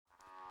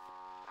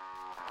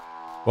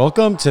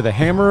Welcome to the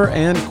Hammer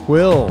and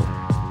Quill,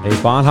 a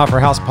Bonhoeffer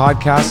House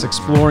podcast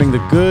exploring the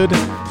good,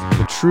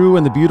 the true,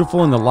 and the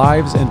beautiful in the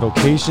lives and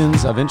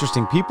vocations of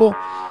interesting people,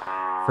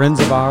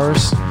 friends of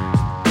ours.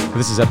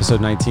 This is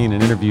episode 19,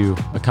 an interview,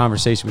 a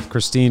conversation with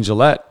Christine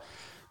Gelatt.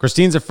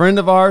 Christine's a friend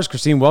of ours.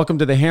 Christine, welcome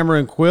to the Hammer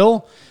and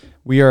Quill.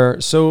 We are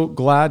so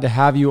glad to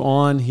have you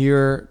on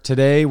here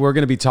today. We're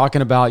going to be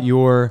talking about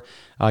your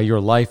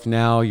life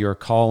now, your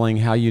calling,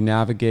 how you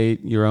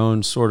navigate your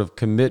own sort of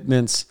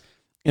commitments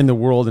in the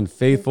world and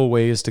faithful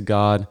ways to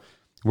God.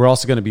 We're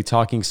also going to be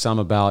talking some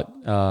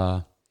about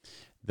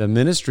the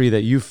ministry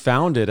that you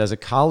founded as a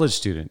college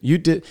student. You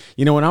did,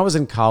 when I was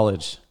in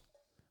college,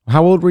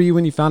 how old were you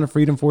when you founded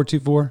Freedom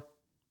 424?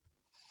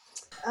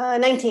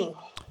 19.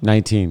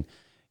 19.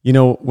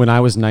 When I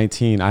was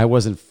 19, I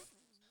wasn't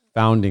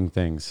founding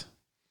things.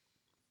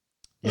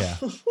 Yeah.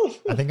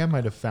 I think I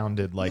might have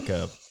founded like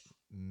a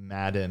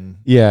Madden.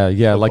 Yeah,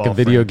 like a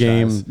video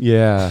franchise. game.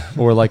 Yeah,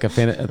 or like a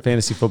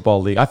fantasy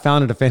football league. I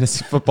founded a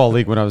fantasy football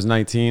league when I was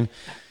 19,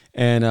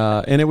 and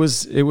it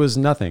was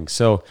nothing.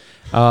 So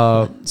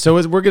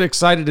we're getting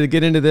excited to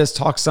get into this,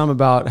 talk some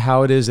about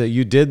how it is that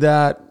you did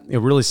that,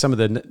 really some of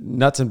the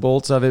nuts and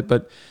bolts of it.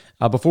 But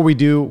before we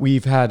do,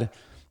 we've had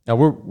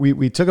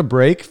we took a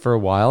break for a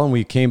while, and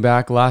we came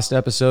back last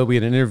episode. We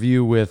had an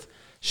interview with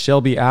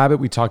Shelby Abbott.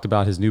 We talked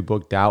about his new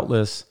book,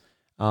 Doubtless.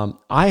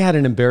 I had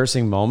an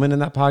embarrassing moment in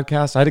that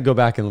podcast. I had to go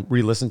back and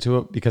re-listen to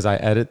it because I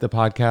edit the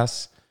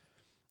podcasts.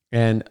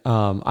 And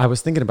I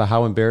was thinking about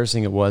how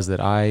embarrassing it was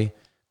that I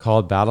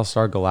called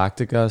Battlestar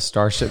Galactica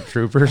Starship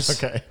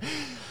Troopers. Okay.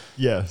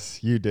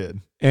 Yes, you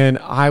did. And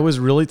I was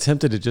really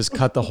tempted to just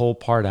cut the whole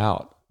part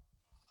out.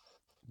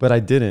 But I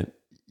didn't.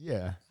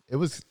 Yeah. It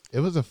was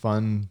a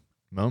fun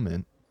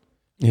moment.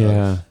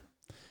 Yeah.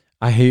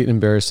 I hate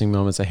embarrassing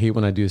moments. I hate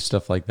when I do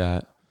stuff like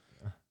that.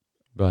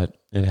 But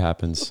it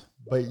happens.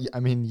 But I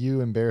mean, you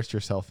embarrassed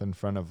yourself in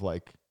front of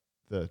like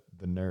the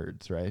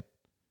nerds, right?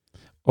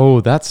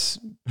 Oh, that's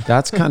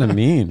kind of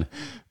mean.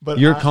 But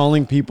you're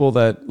calling people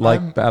that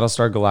like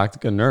Battlestar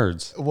Galactica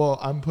nerds. Well,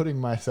 I'm putting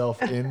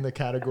myself in the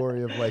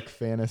category of like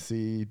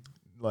fantasy,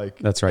 like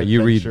that's right.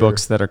 adventure. You read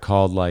books that are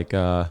called like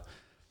what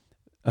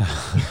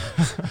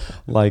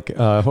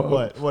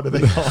are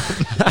they called?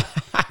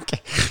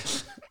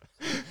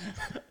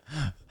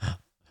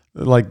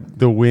 Like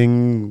the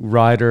Wing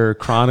Rider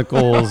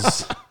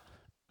Chronicles.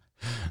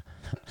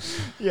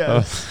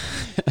 Yes.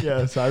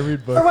 Yes, I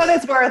read books. For what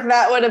it's worth,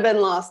 that would have been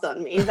lost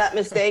on me. That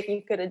mistake,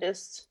 you could have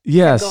just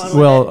yes. gone with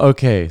Well, it.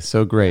 Okay.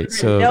 So great.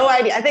 So No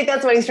idea. I think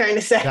that's what he's trying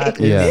to say.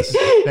 yes.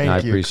 Thank I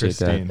you, appreciate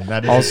Christine. that.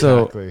 That is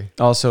exactly.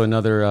 Also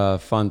another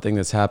fun thing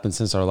that's happened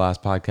since our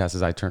last podcast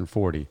is I turned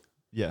 40.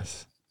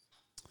 Yes.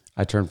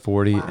 I turned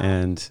 40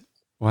 and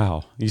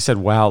wow. You said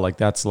wow, like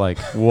that's like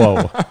whoa.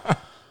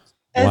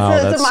 Wow,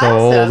 it's that's a so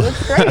old. milestone.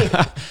 It's great.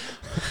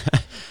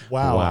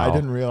 Wow, I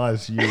didn't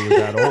realize you were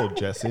that old,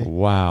 Jesse.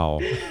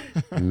 Wow.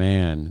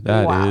 Man,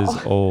 that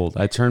is old.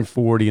 I turned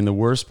 40, and the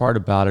worst part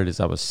about it is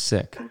I was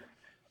sick.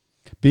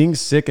 Being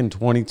sick in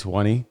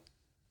 2020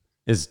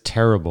 is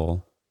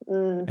terrible.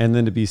 And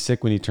then to be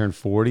sick when you turn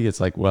 40,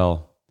 it's like,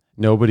 well,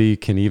 nobody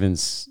can even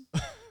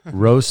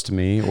roast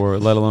me or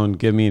let alone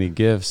give me any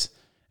gifts.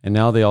 And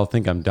now they all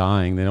think I'm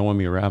dying. They don't want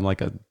me around. I'm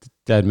like a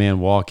dead man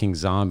walking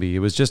zombie. It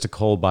was just a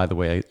cold, by the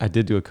way. I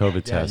did do a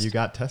COVID test. Yeah, you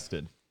got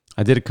tested.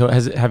 I did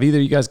have either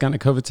of you guys gotten a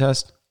COVID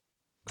test?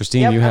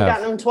 Christine, Yep, you have. I've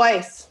gotten them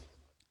twice.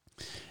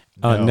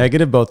 No.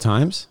 Negative both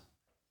times?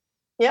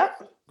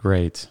 Yep.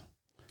 Great.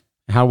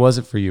 How was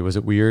it for you? Was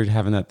it weird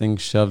having that thing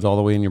shoved all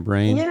the way in your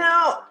brain?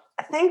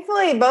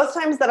 Thankfully, both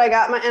times that I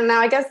got and now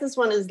I guess this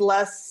one is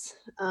less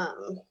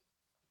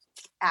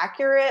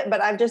accurate,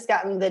 but I've just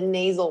gotten the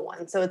nasal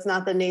one. So it's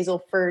not the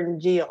nasal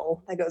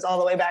pharyngeal that goes all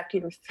the way back to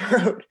your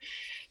throat.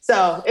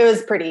 So it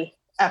was pretty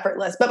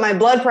effortless. But my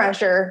blood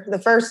pressure the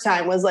first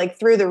time was like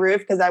through the roof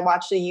because I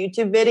watched a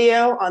YouTube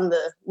video on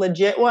the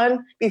legit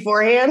one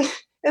beforehand.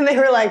 And they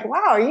were like,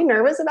 wow, are you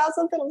nervous about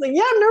something? I was like,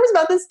 yeah, I'm nervous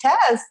about this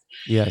test.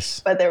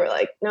 Yes. But they were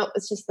like, nope,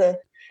 it's just the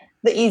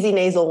easy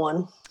nasal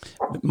one.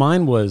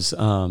 Mine was,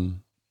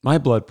 my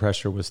blood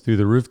pressure was through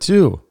the roof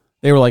too.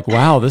 They were like,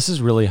 wow, this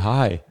is really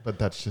high. But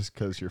that's just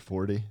because you're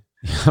 40.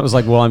 I was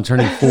like, well, I'm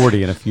turning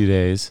 40 in a few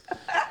days.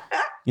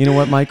 You know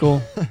what,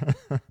 Michael?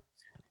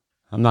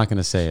 I'm not going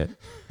to say it.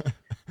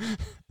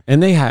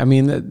 And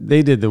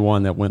they did the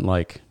one that went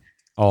like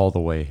all the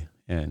way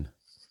in.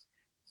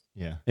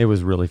 Yeah. It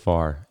was really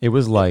far. It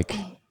was like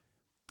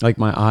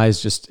my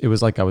eyes it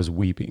was like I was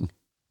weeping.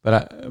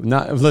 But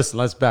listen,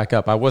 let's back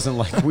up. I wasn't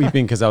like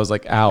weeping because I was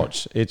like,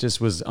 ouch. It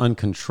just was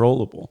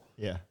uncontrollable.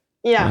 Yeah.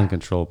 Yeah.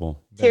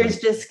 Uncontrollable.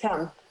 Tears just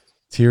come.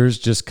 Tears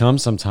just come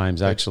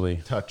sometimes, actually.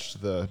 They touch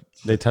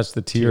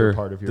the tear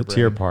part of your brain.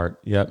 tear part.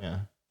 Yep. Yeah.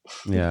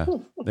 Yeah.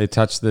 They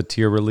touched the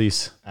tear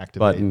release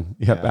button.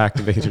 Yep. Yeah.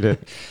 Activated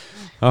it.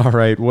 All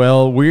right.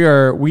 Well, we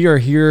are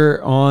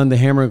here on the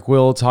Hammer and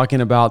Quill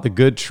talking about the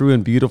good, true,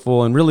 and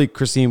beautiful. And really,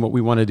 Christine, what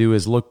we want to do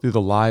is look through the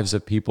lives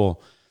of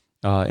people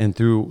and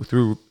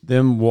through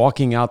them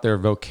walking out their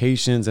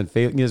vocations and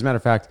faith. As a matter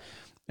of fact,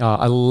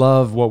 I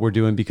love what we're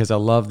doing because I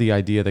love the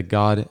idea that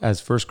God,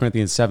 as 1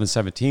 Corinthians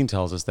 7:17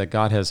 tells us, that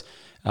God has,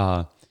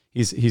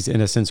 he's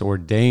in a sense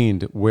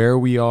ordained where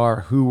we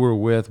are, who we're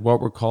with, what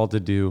we're called to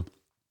do.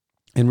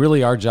 And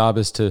really our job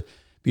is to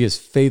be as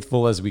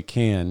faithful as we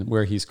can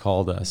where he's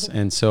called us.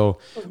 And so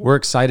we're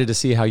excited to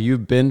see how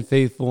you've been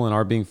faithful and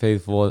are being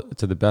faithful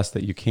to the best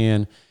that you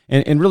can.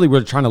 And really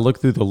we're trying to look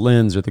through the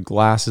lens or the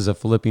glasses of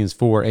Philippians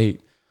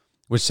 4:8,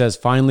 which says,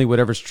 finally,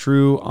 whatever's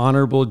true,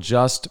 honorable,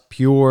 just,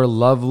 pure,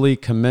 lovely,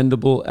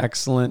 commendable,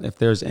 excellent, if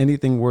there's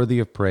anything worthy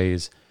of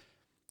praise,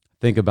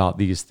 think about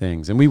these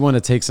things. And we want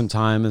to take some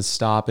time and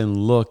stop and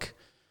look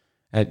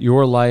at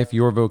your life,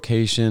 your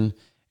vocation,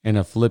 in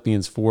a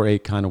Philippians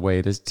 4:8 kind of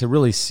way, to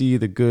really see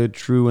the good,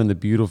 true, and the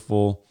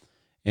beautiful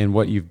in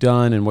what you've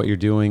done and what you're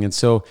doing. And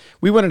so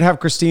we wanted to have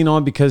Christine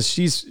on because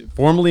she's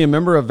formerly a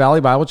member of Valley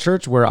Bible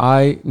Church, where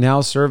I now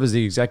serve as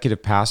the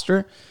executive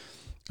pastor.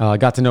 I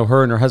got to know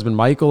her and her husband,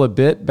 Michael, a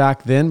bit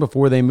back then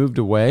before they moved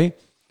away.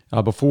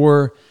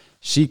 Before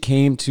she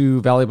came to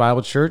Valley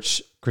Bible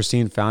Church,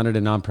 Christine founded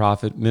a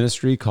nonprofit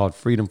ministry called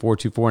Freedom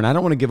 424. And I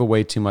don't want to give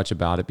away too much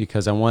about it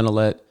because I want to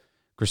let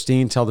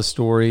Christine tell the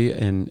story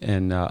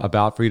and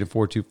about Freedom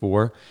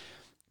 424.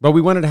 But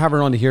we wanted to have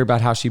her on to hear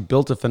about how she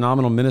built a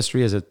phenomenal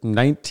ministry as a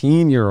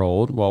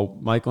 19-year-old while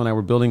Michael and I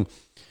were building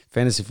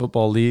fantasy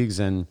football leagues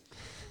and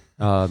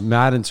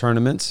Madden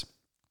tournaments.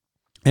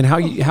 And how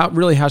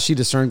she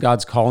discerned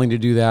God's calling to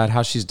do that,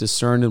 how she's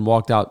discerned and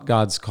walked out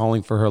God's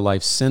calling for her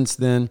life since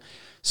then.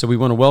 So we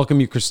want to welcome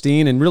you,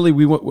 Christine. And really,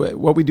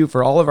 what we do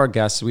for all of our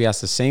guests, we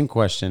ask the same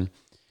question.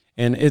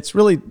 And it's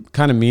really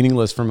kind of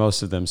meaningless for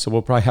most of them. So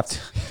we'll probably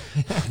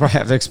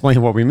have to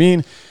explain what we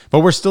mean, but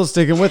we're still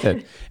sticking with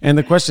it. And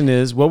the question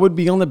is, what would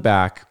be on the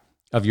back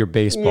of your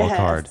baseball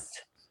card?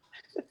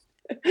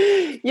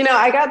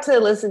 I got to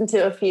listen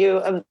to a few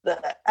of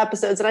the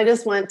episodes and I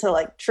just went to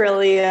like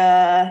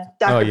Trillia,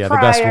 Dr. Oh yeah, Pryor,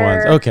 the best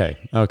ones. Okay.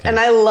 And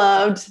I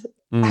loved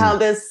how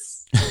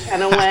this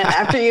kind of went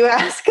after you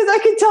asked, because I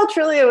could tell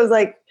Trillia was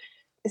like,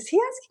 is he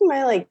asking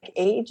my like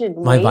age and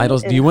my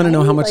vitals? Do you want to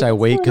know how much I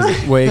weigh?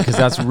 Because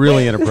that's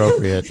really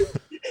inappropriate.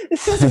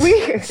 This is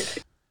weird.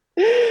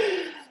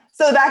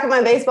 So the back of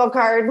my baseball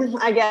card,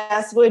 I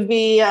guess, would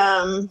be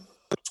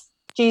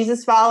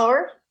Jesus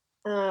follower,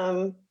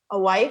 a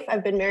wife.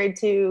 I've been married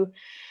to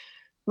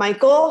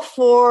Michael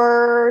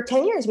for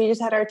 10 years. We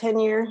just had our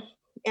 10-year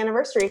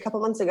anniversary a couple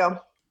months ago.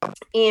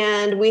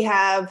 And we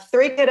have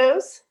 3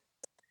 kiddos.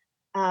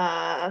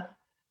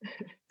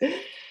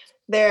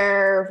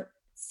 They're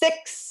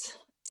 6,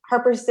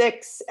 Harper's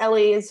 6,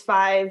 Ellie is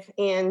 5,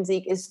 and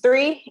Zeke is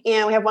 3.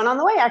 And we have one on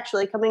the way,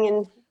 actually, coming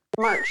in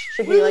March.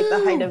 Should be like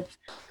the height of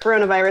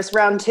coronavirus,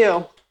 round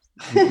 2.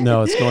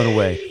 No, it's going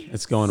away.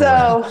 It's going away.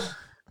 So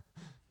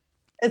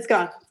it's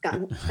gone. It's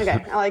gone.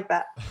 Okay, I like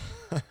that.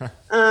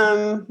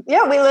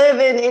 Yeah, we live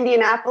in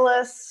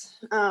Indianapolis.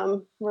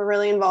 We're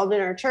really involved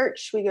in our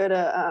church. We go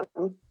to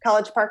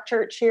College Park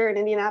Church here in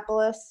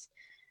Indianapolis.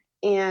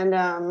 And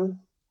I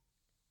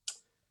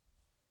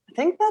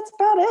think that's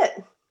about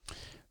it.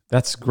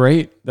 That's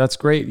great. That's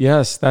great.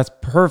 Yes, that's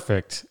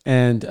perfect.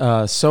 And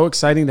so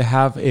exciting to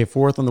have a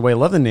 4th on the way. I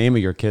love the name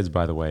of your kids,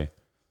 by the way.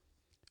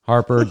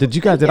 Harper.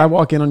 Did I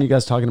walk in on you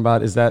guys talking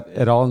about, is that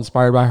at all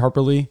inspired by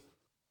Harper Lee?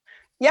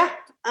 Yeah.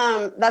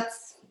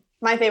 That's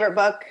my favorite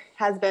book,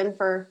 has been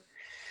for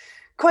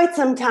quite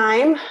some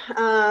time.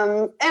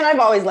 And I've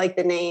always liked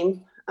the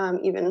name,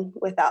 even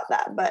without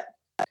that. But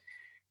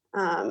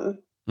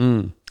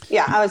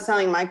yeah, I was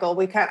telling Michael,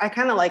 I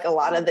kind of like a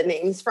lot of the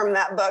names from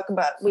that book,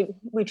 but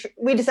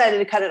we decided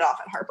to cut it off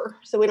at Harper,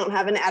 so we don't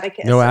have an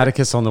Atticus. No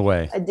Atticus on the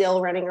way. A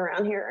Dill running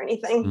around here or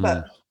anything,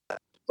 but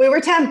we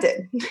were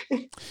tempted.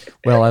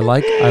 Well, I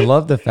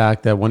love the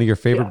fact that one of your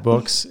favorite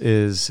books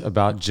is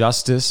about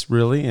justice,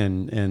 really,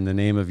 and the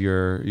name of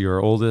your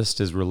oldest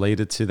is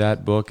related to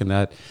that book and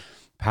that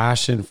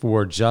passion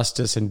for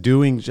justice and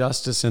doing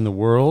justice in the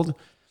world.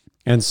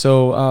 And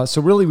so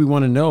really we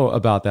want to know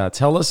about that.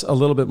 Tell us a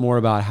little bit more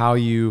about how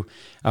you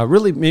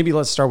really, maybe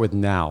let's start with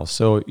now.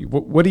 So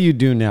what do you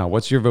do now?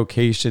 What's your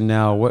vocation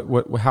now?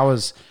 What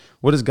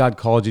has God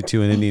called you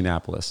to in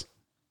Indianapolis?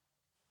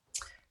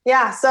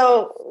 Yeah.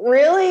 So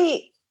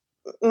really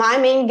my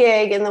main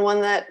gig, and the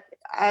one that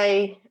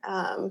I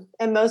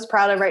am most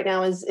proud of right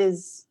now,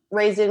 is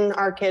raising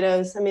our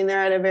kiddos. I mean,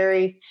 they're at a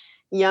very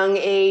young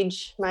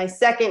age. My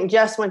second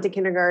just went to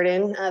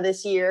kindergarten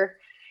this year.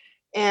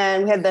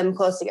 And we had them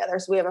close together.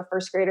 So we have a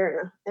first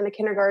grader and a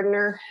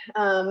kindergartner,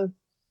 and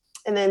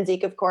then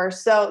Zeke, of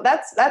course. So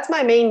that's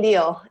my main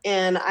deal,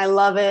 and I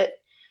love it.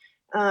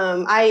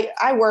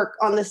 I work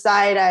on the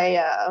side.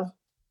 I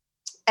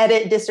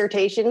edit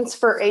dissertations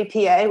for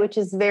APA, which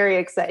is very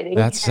exciting.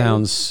 That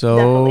sounds so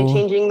definitely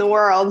changing the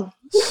world.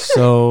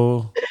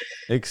 So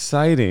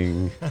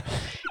exciting.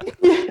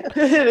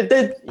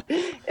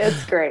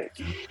 It's great.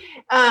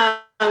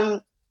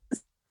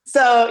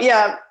 So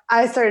yeah,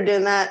 I started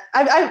doing that.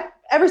 I've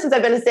ever since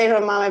I've been a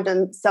stay-at-home mom, I've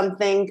done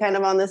something kind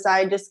of on the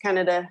side, just kind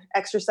of to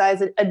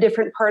exercise a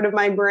different part of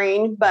my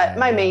brain. But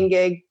my main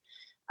gig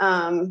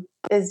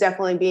is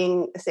definitely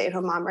being a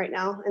stay-at-home mom right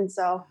now. And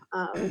so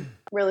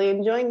really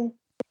enjoying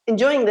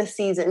this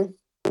season.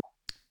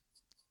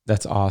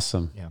 That's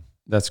awesome. Yeah.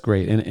 That's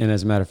great. And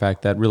as a matter of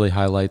fact, that really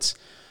highlights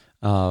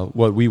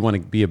what we want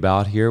to be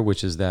about here,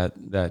 which is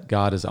that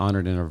God is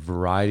honored in a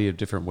variety of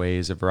different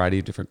ways, a variety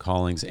of different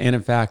callings. And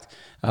in fact,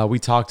 we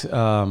talked,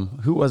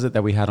 who was it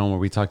that we had on where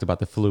we talked about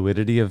the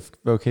fluidity of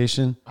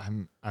vocation?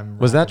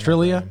 Was that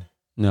Trillia?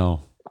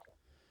 No.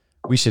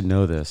 We should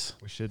know this.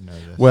 We should know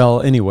this.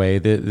 Well, anyway,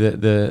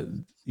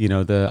 the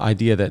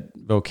idea that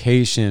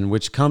vocation,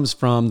 which comes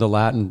from the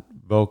Latin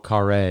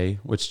vocare,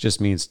 which just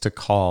means to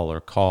call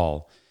or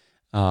call,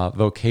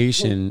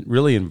 vocation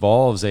really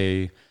involves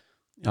a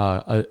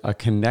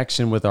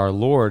connection with our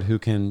Lord, who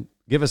can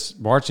give us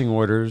marching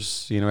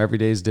orders. Every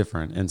day is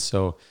different, and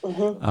so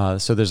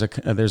so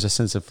there's a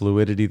sense of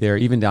fluidity there,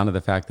 even down to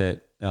the fact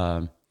that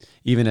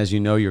even as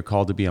you're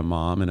called to be a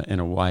mom and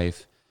a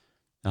wife.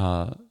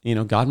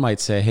 God might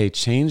say, "Hey,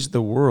 change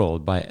the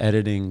world by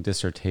editing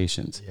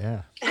dissertations."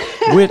 Yeah,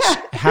 which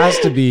has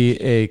to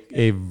be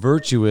a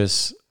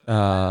virtuous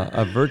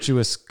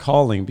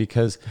calling,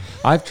 because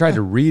I've tried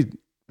to read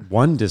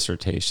one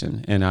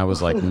dissertation and I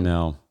was like,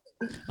 "No,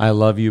 I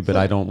love you, but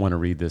I don't want to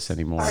read this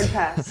anymore." Hard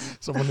pass.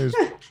 Someone who's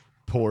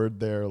poured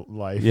their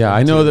life. Yeah,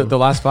 I know that the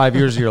last 5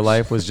 years of your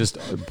life was just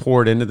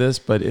poured into this,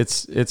 but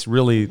it's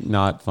really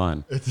not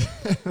fun.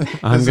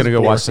 I'm going to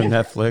go watch some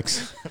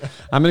Netflix.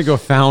 I'm going to go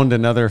found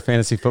another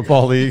fantasy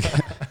football league.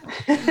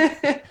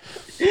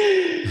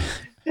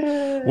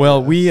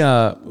 Well,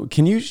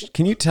 can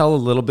you tell a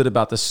little bit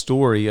about the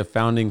story of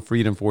founding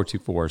Freedom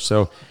 424?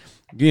 So,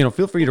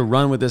 feel free to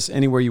run with this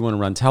anywhere you want to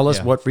run. Tell us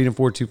what Freedom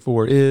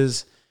 424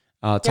 is.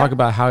 Talk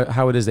about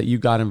how it is that you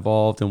got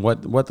involved and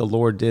what the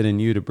Lord did in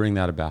you to bring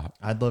that about.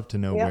 I'd love to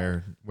know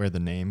where the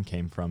name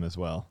came from as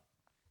well.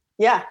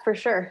 Yeah, for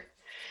sure.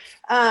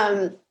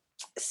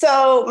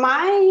 So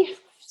my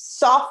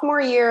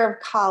sophomore year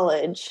of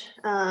college,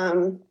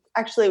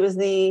 actually it was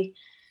the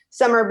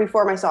summer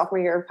before my sophomore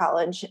year of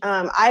college,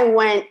 I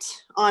went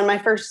on my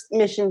first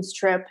missions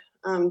trip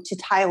to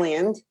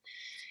Thailand.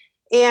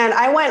 And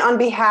I went on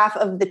behalf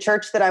of the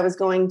church that I was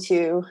going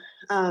to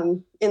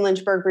in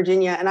Lynchburg,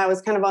 Virginia. And I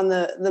was kind of on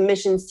the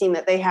missions team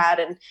that they had.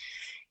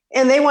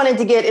 And they wanted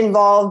to get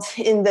involved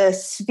in the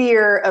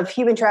sphere of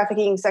human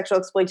trafficking, sexual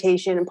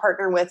exploitation, and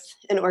partner with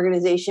an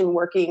organization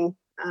working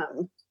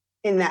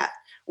in that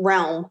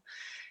realm.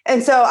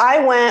 And so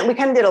we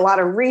kind of did a lot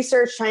of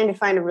research trying to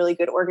find a really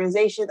good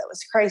organization that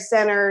was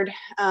Christ-centered,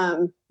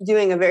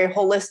 doing a very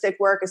holistic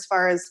work as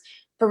far as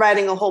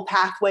providing a whole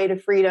pathway to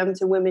freedom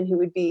to women who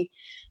would be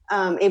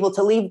able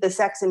to leave the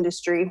sex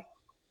industry.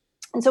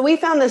 And so we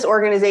found this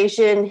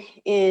organization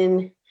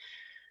in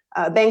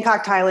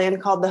Bangkok,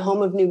 Thailand, called the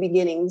Home of New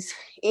Beginnings.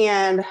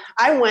 And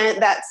I went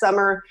that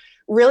summer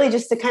really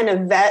just to kind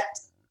of vet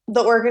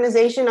the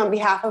organization on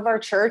behalf of our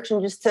church,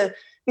 and just to,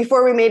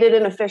 before we made it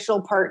an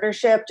official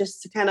partnership,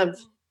 just to kind of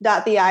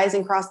dot the I's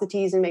and cross the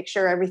T's and make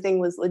sure everything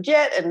was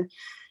legit, and,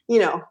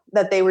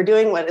 that they were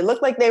doing what it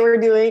looked like they were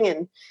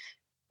doing.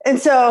 And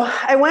so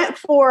I went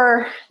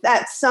for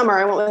that summer.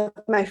 I went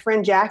with my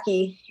friend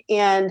Jackie.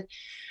 And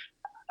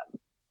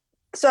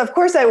so, of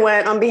course, I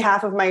went on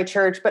behalf of my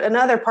church. But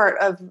another part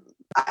of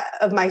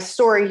my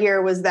story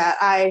here was that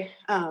I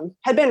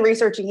had been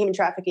researching human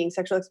trafficking,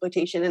 sexual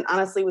exploitation, and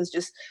honestly was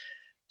just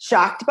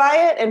shocked by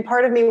it. And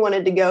part of me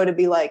wanted to go to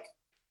be like,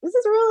 this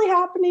is really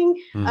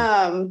happening.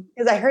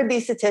 Because I heard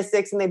these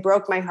statistics and they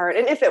broke my heart.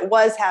 And if it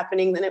was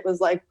happening, then it was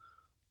like,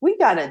 we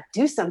got to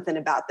do something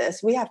about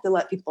this. We have to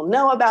let people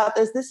know about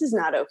this. This is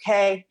not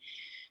okay.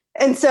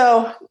 And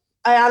so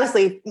I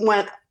honestly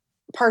went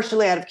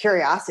partially out of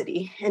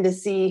curiosity and to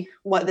see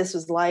what this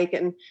was like.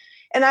 And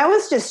I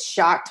was just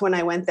shocked when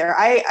I went there.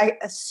 I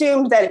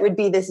assumed that it would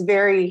be this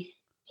very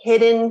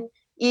hidden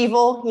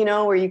evil,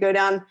 where you go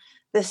down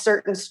this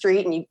certain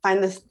street and you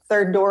find this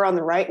third door on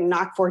the right and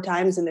knock 4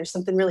 times and there's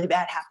something really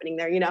bad happening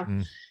there,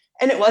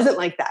 And it wasn't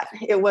like that.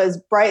 It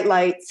was bright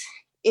lights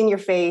in your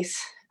face,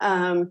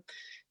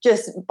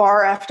 just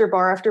bar after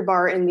bar after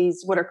bar in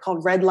these what are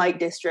called red light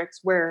districts,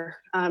 where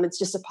it's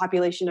just a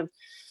population of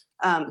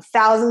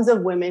thousands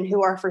of women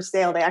who are for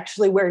sale. They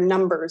actually wear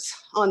numbers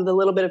on the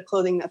little bit of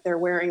clothing that they're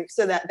wearing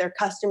so that their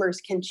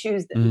customers can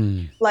choose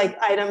them like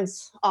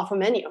items off a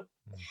menu.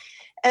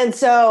 And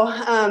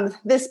so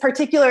this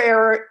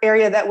particular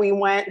area that we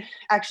went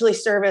actually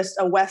serviced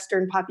a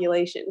Western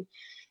population.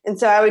 And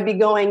so I would be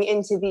going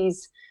into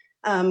these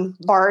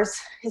bars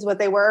is what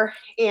they were,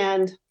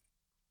 and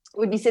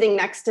would be sitting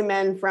next to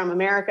men from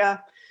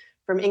America,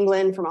 from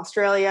England, from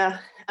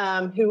Australia,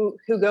 who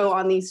go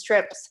on these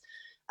trips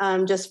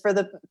just for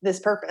this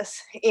purpose.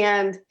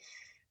 And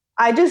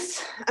I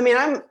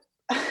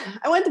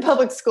went to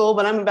public school,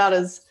 but I'm about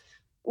as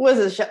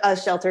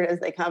sheltered as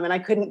they come. And I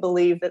couldn't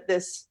believe that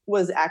this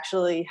was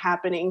actually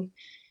happening.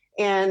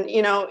 And,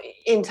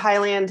 in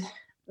Thailand,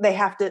 they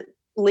have to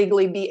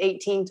legally be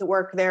 18 to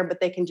work there, but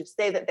they can just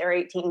say that they're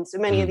 18. So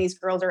many of these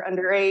girls are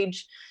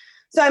underage.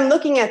 So I'm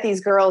looking at these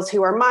girls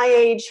who are my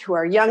age, who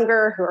are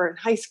younger, who are in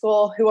high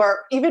school, who are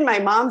even my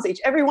mom's age.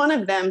 Every one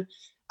of them,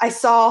 I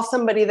saw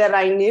somebody that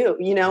I knew,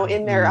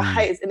 in their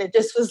eyes. And it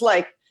just was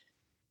like,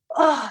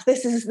 oh,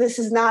 this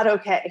is not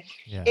okay.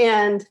 Yeah.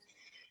 And,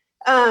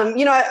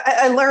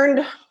 I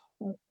learned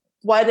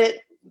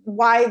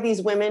why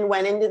these women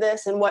went into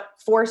this and what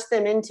forced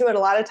them into it. A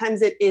lot of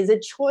times it is a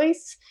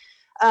choice.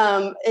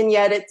 And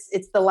yet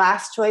it's the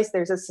last choice.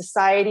 There's a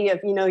society of,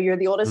 you're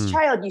the oldest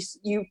child,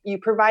 you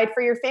provide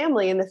for your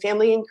family, and the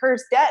family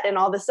incurs debt. And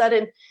all of a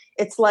sudden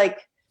it's like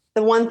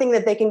the one thing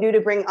that they can do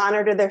to bring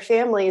honor to their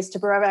family is to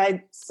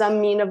provide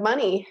some means of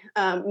money.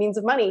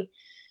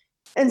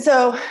 And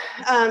so,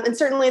 and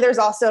certainly there's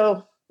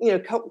also,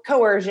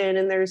 coercion,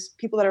 and there's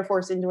people that are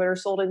forced into it or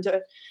sold into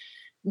it.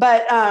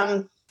 But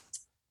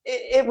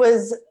it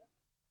was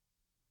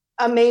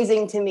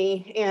amazing to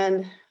me,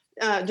 and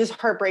just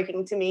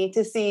heartbreaking to me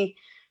to see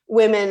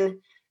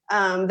women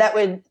that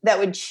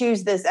would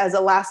choose this as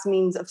a last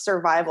means of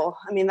survival.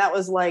 I mean, that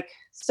was like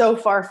so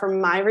far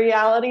from my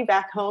reality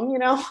back home,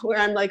 where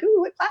I'm like, ooh,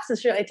 what classes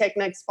should I take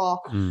next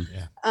fall?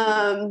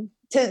 To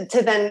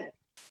then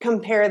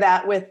compare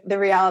that with the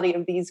reality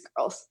of these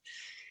girls.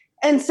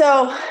 And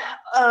so,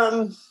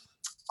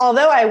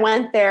 although I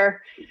went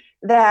there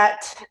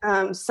that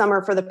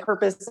summer for the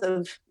purpose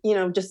of,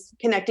 just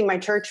connecting my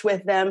church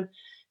with them,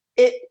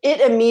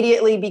 it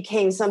immediately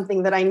became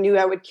something that I knew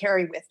I would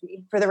carry with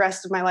me for the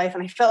rest of my life.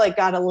 And I felt like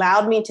God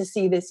allowed me to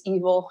see this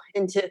evil,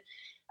 and to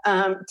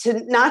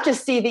not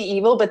just see the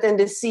evil, but then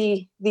to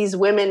see these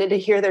women and to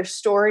hear their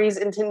stories,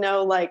 and to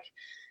know, like,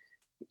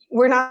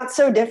 we're not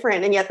so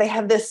different, and yet they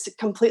have this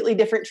completely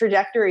different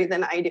trajectory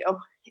than I do.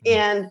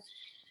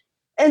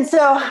 And so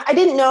I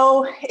didn't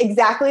know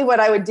exactly what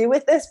I would do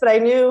with this, but I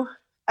knew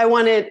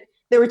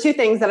there were two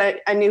things that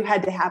I knew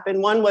had to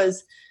happen. One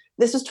was,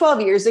 this was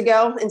 12 years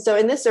ago. And so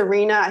in this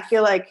arena,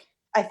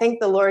 I thank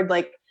the Lord,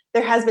 like,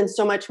 there has been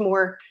so much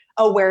more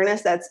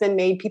awareness that's been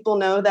made. People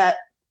know that,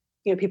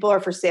 people are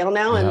for sale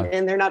now,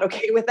 and they're not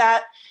okay with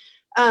that.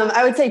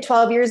 I would say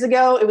 12 years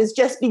ago, it was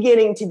just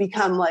beginning to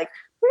become like,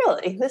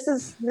 really, this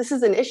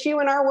is an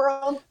issue in our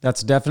world.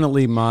 That's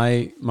definitely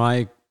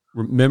my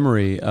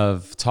memory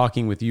of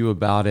talking with you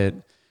about it,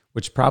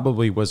 which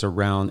probably was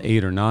around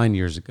 8 or 9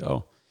 years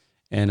ago.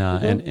 And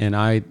and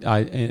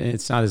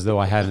it's not as though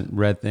I hadn't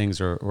read things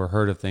or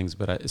heard of things,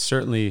 but it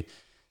certainly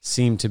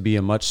seemed to be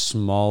a much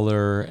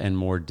smaller and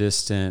more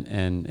distant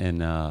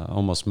and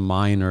almost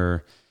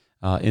minor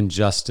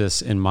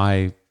injustice in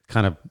my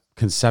kind of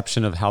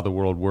conception of how the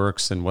world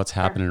works and what's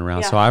happening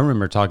around. So I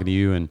remember talking to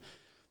you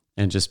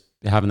and just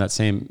having that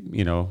same,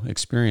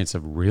 experience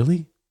of,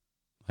 really?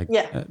 Like,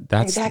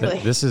 exactly.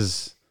 This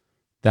is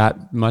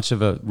that much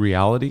of a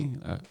reality?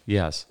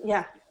 Yes.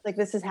 Yeah. Like,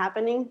 this is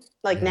happening,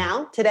 like,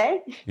 now,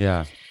 today.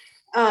 Yeah.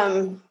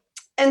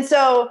 And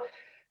so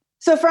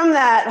from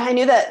that, I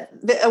knew that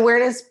the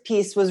awareness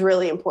piece was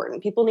really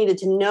important. People needed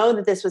to know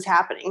that this was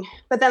happening.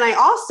 But then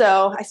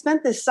I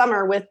spent this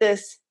summer with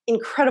this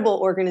incredible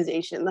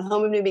organization, the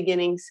Home of New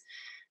Beginnings,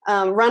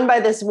 run by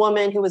this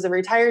woman who was a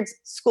retired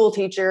school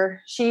teacher.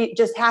 She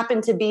just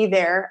happened to be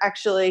there,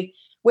 actually,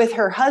 with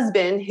her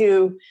husband,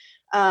 who,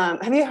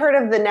 have you heard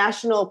of the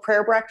National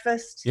Prayer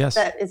Breakfast? Yes.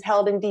 That is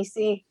held in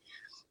DC?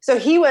 So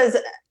he was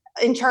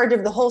in charge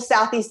of the whole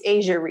Southeast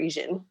Asia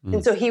region.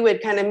 And so he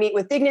would kind of meet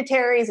with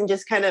dignitaries and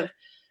just kind of,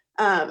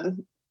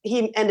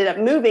 he ended up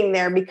moving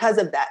there because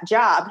of that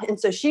job. And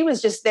so she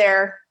was just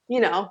there,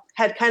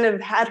 had kind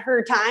of had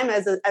her time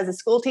as a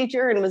school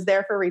teacher and was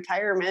there for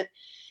retirement,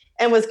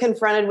 and was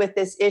confronted with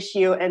this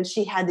issue, and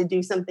she had to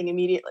do something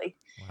immediately.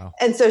 Wow.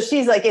 And so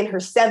she's like in her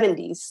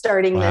 70s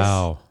starting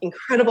this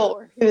incredible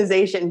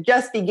organization,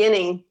 just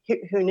beginning,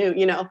 who knew,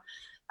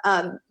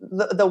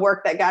 the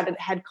work that God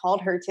had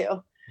called her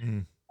to.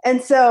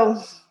 And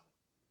so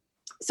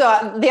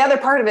the other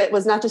part of it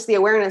was not just the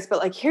awareness, but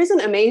like, here's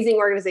an amazing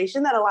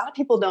organization that a lot of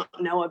people don't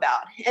know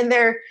about. And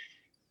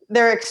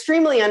they're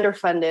extremely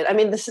underfunded. I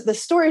mean, the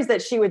stories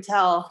that she would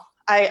tell,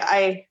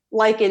 I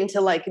liken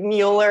to like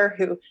Mueller,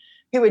 who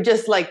would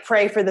just like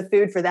pray for the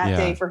food for that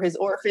day for his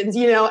orphans,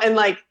 and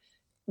like,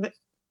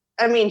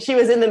 I mean, she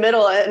was in the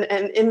middle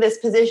and in this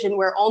position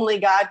where only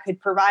God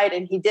could provide.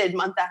 And he did,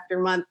 month after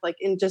month, like,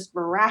 in just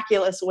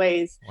miraculous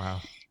ways.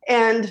 Wow.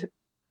 And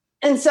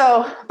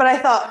so, but I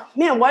thought,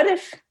 man, what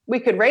if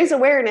we could raise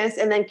awareness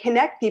and then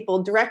connect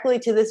people directly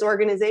to this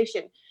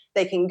organization?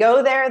 They can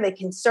go there, they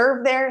can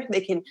serve there,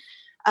 they can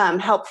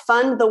help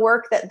fund the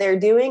work that they're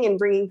doing and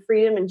bringing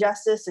freedom and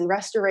justice and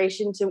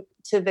restoration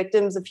to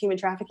victims of human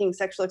trafficking,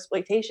 sexual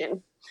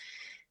exploitation.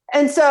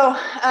 And so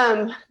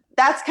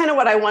that's kind of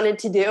what I wanted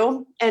to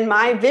do. And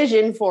my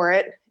vision for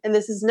it, and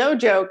this is no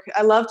joke,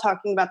 I love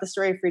talking about the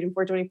story of Freedom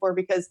 424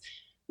 because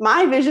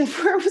my vision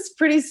for it was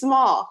pretty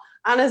small.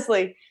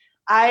 Honestly,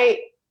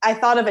 I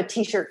thought of a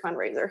t-shirt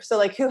fundraiser. So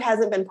like, who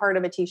hasn't been part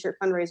of a t-shirt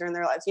fundraiser in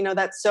their lives?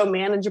 That's so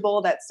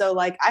manageable. That's so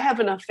like, I have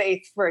enough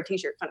faith for a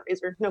t-shirt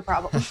fundraiser. No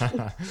problem.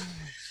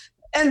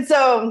 And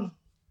so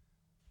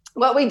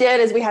what we did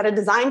is we had a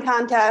design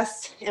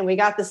contest and we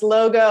got this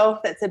logo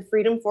that said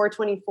Freedom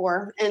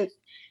 424. And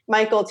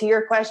Michael, to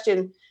your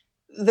question,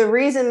 the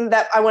reason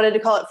that I wanted to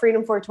call it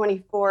Freedom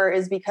 424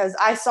 is because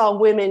I saw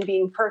women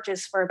being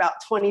purchased for about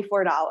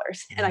 $24.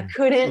 And I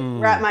couldn't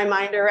wrap my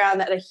mind around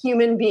that a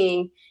human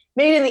being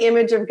made in the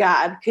image of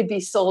God could be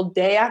sold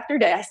day after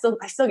day. I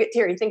still get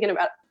teary thinking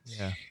about it.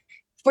 Yeah.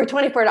 For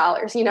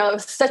 $24. It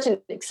was such an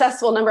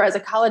accessible number as a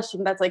college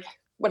student. That's like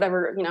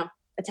whatever,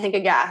 a tank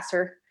of gas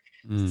or,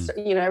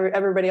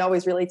 everybody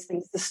always relates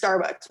things to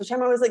Starbucks, which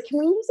I'm always like, can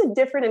we use a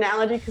different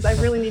analogy? Because I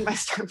really need my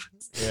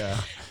Starbucks. Yeah.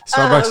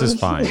 Starbucks is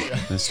fine.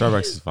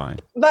 Starbucks is fine.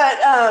 But,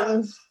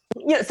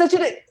 such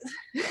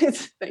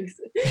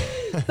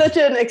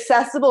an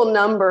accessible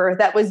number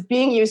that was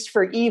being used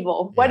for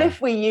evil. What if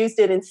we used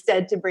it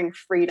instead to bring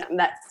freedom,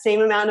 that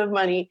same amount of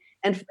money,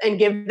 and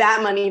give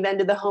that money then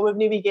to the Home of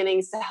New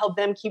Beginnings to help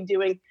them keep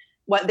doing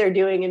what they're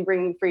doing and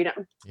bringing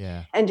freedom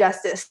and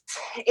justice.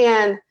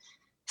 And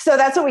so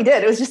that's what we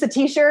did. It was just a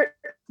t-shirt.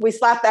 We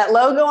slapped that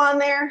logo on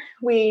there.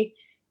 We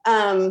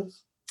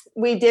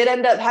did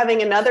end up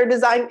having another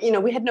design.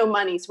 We had no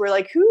money. So we're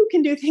like, who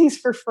can do things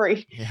for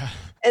free? Yeah.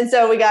 And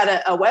so we got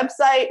a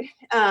website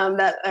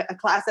that a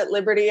class at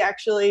Liberty,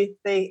 actually,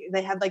 they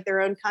had like their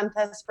own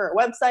contest for a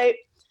website.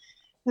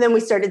 And then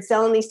we started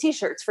selling these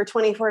t-shirts for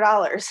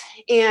 $24.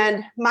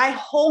 And my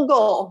whole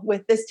goal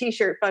with this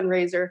t-shirt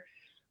fundraiser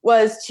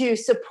was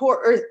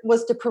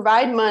to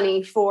provide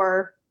money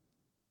for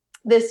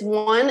this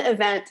one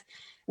event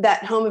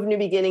that Home of New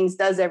Beginnings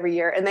does every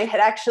year. And they had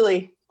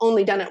actually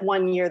only done it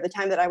 1 year. The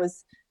time that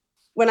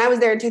when I was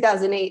there in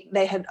 2008,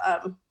 they had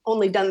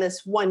only done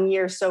this 1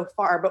 year so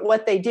far. But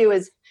what they do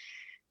is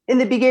in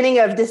the beginning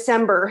of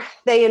December,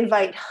 they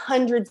invite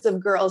hundreds of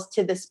girls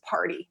to this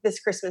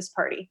Christmas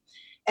party.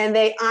 And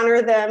they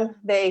honor them.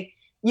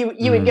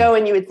 You would go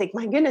and you would think,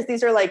 my goodness,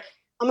 these are like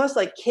almost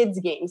like kids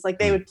games. Like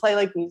they would play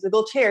like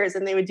musical chairs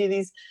and they would do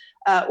these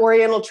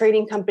Oriental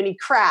Trading Company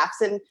crafts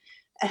and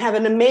have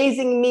an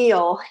amazing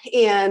meal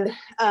and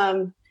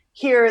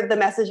hear the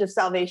message of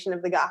salvation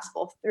of the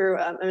gospel through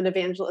an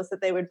evangelist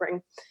that they would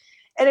bring.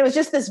 And it was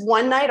just this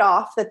one night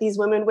off that these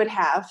women would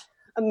have,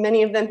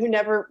 many of them who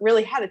never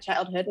really had a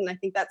childhood. And I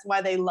think that's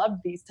why they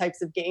loved these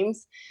types of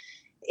games.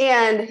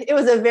 And it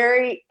was a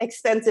very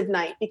expensive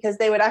night because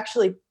they would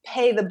actually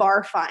pay the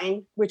bar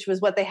fine, which was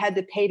what they had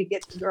to pay to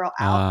get the girl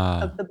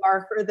out of the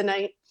bar for the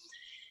night.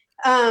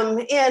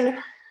 I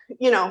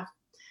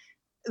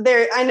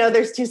know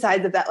there's two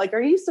sides of that. Like,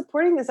 are you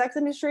supporting the sex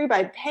industry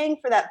by paying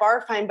for that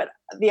bar fine? But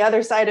the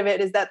other side of it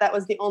is that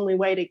was the only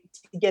way to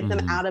get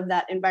them out of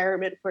that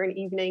environment for an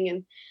evening,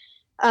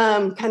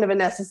 and kind of a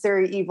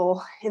necessary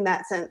evil in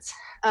that sense.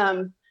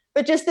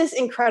 But just this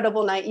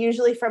incredible night.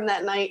 Usually from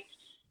that night,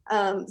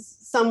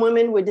 some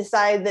women would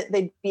decide that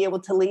they'd be able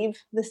to leave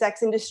the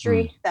sex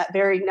industry that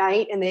very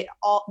night, and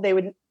they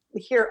would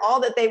hear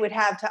all that they would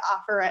have to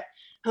offer at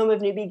Home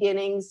of New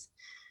Beginnings.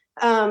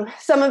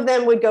 Some of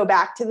them would go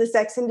back to the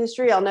sex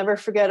industry. I'll never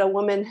forget a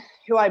woman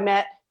who I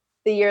met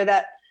the year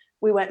that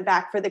we went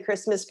back for the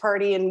Christmas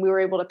party, and we were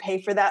able to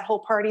pay for that whole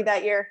party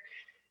that year.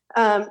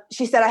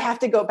 She said, I have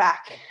to go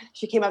back.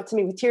 She came up to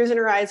me with tears in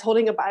her eyes,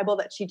 holding a Bible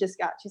that she just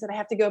got. She said, I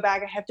have to go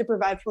back. I have to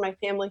provide for my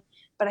family,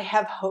 but I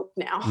have hope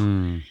now.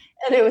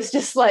 And it was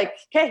just like,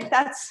 okay,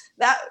 that's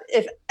that.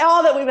 If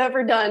all that we've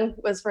ever done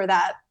was for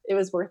that, it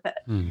was worth it.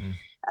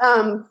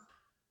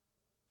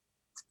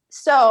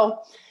 So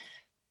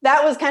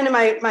that was kind of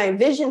my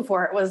vision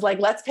for it, was like,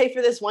 let's pay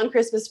for this one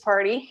Christmas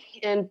party,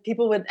 and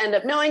people would end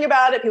up knowing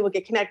about it. People would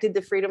get connected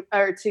to Freedom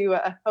or to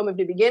Home of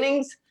New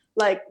Beginnings,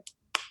 like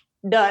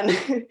done.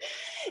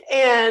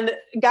 And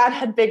God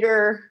had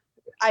bigger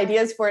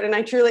ideas for it. And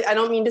I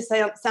don't mean to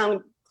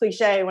sound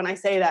cliche when I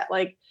say that.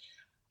 Like,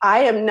 I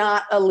am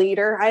not a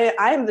leader.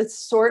 I am the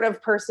sort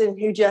of person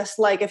who just,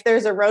 like, if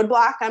there's a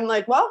roadblock, I'm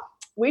like, well,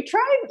 we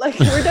tried, like,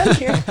 we're done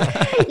here.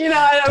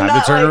 I'm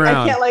not like, around.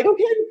 I can't like,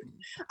 okay.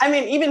 I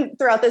mean, even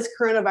throughout this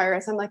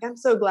coronavirus, I'm like, I'm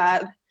so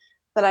glad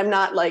that I'm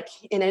not like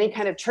in any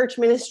kind of church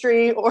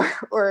ministry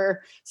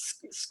or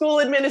school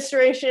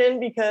administration,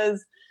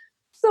 because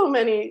so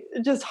many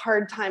just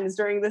hard times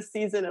during this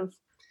season of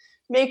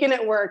making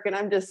it work. And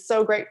I'm just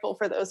so grateful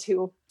for those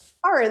who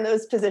are in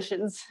those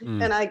positions.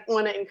 And I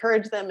want to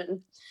encourage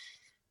them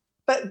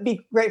but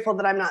be grateful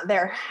that I'm not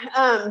there.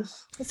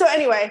 So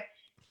anyway,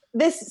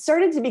 this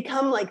started to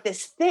become like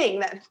this thing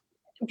that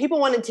people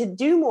wanted to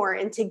do more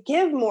and to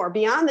give more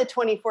beyond the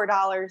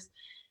 $24.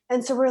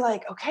 And so we're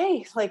like,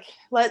 okay, like,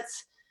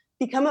 let's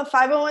become a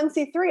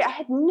 501c3. I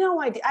had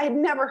no idea. I had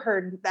never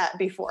heard that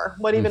before,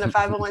 what even a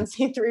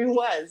 501c3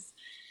 was.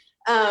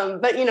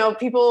 But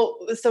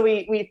people, so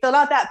we filled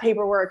out that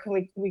paperwork,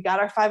 and we got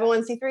our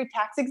 501c3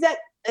 tax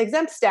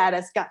exempt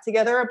status, got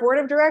together a board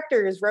of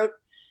directors, wrote,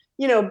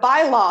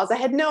 bylaws. I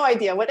had no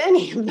idea what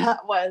any of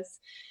that was.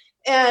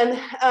 And,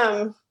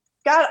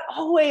 God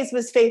always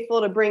was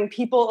faithful to bring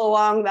people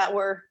along that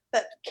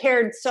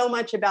cared so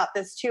much about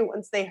this too,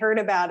 once they heard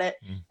about it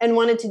and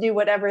wanted to do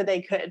whatever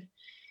they could.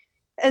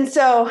 And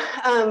so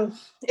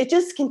it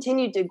just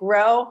continued to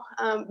grow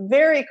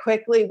very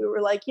quickly. We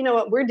were like, you know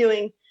what, we're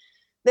doing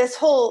this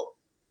whole,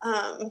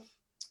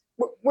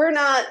 we're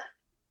not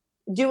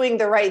doing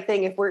the right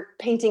thing if we're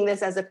painting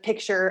this as a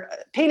picture,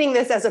 painting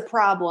this as a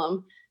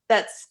problem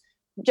that's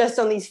just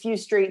on these few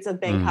streets of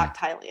Bangkok,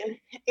 Thailand.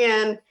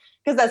 And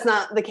because that's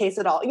not the case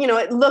at all. You know,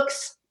 it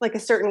looks like a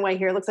certain way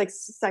here. It looks like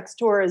sex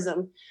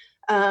tourism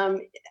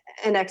and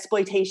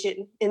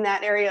exploitation in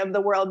that area of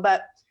the world.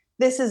 But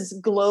this is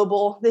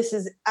global. This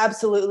is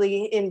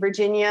absolutely in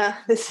Virginia.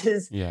 This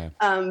is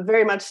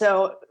very much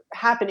so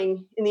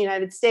happening in the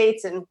United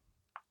States.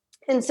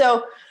 And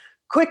so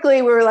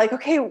quickly we were like,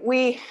 okay,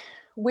 we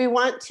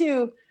want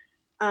to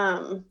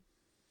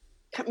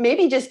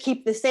maybe just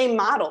keep the same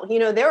model. You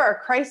know, there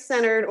are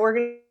Christ-centered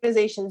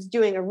organizations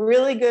doing a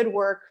really good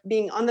work,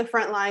 being on the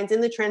front lines in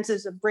the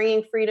trenches of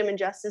bringing freedom and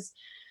justice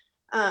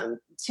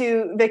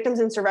to victims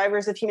and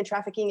survivors of human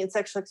trafficking and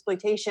sexual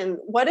exploitation.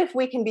 What if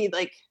we can be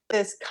like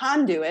this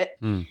conduit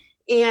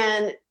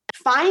and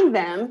find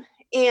them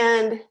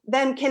and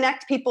then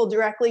connect people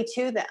directly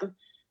to them?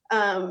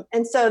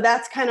 And so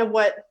that's kind of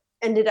what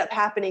ended up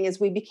happening is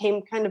we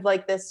became kind of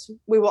like this.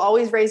 We will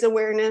always raise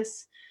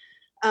awareness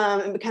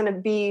and kind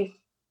of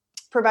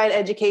provide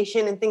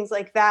education and things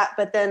like that.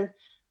 But then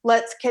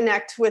let's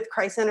connect with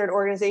Christ-centered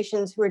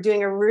organizations who are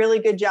doing a really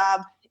good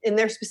job in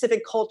their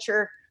specific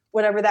culture,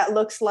 whatever that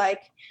looks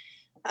like,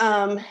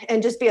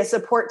 and just be a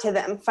support to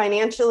them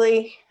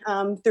financially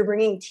through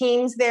bringing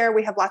teams there.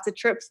 We have lots of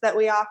trips that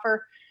we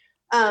offer.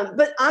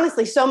 But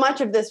honestly, so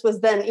much of this was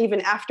then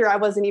even after I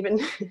wasn't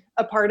even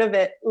a part of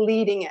it,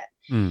 leading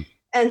it.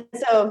 And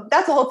so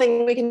that's a whole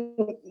thing we can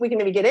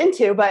maybe get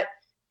into, but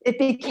it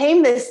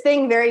became this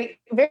thing very,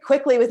 very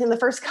quickly within the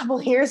first couple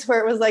of years where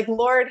it was like,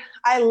 Lord,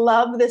 I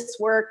love this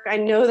work. I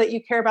know that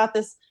you care about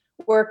this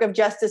work of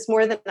justice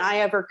more than I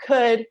ever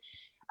could.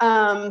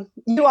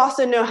 You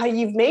also know how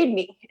you've made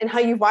me and how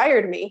you've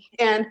wired me.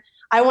 And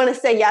I want to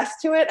say yes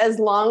to it as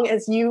long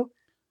as you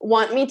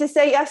want me to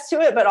say yes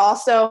to it. But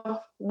also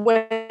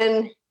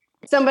when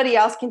somebody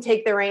else can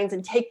take the reins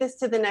and take this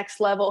to the next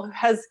level, who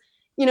has,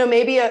 you know,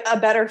 maybe a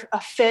better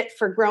fit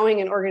for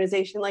growing an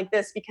organization like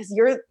this, because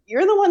you're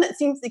the one that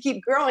seems to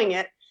keep growing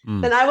it,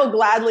 then I will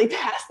gladly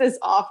pass this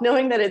off,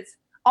 knowing that it's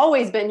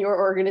always been your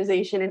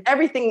organization and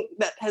everything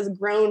that has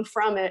grown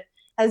from it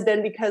has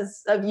been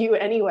because of you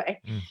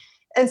anyway.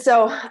 And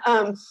so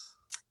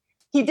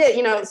he did,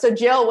 you know, so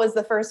Jill was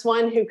the first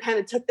one who kind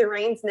of took the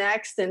reins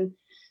next. And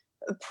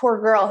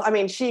poor girl, I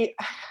mean,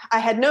 I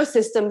had no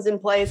systems in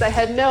place. I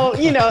had no,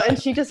 you know,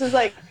 and she just was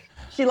like,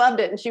 she loved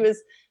it. And she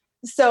was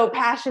so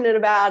passionate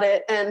about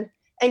it. And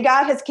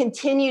God has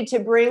continued to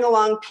bring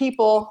along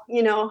people,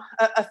 you know,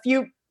 a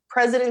few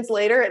presidents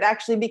later, it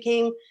actually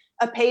became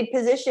a paid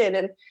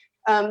position.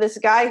 And this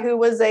guy who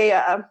was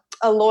a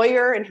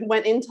lawyer and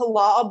went into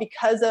law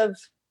because of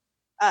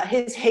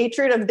his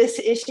hatred of this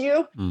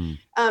issue.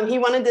 He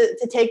wanted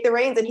to take the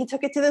reins, and he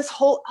took it to this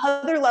whole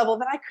other level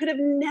that I could have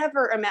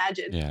never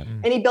imagined.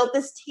 And he built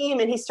this team,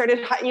 and he started,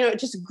 you know, it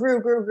just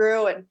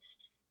grew. And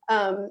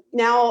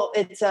now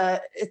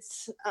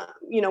it's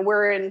you know,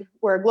 we're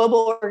a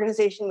global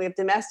organization. We have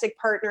domestic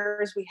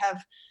partners. We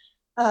have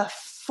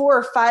 4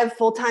 or 5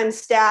 full-time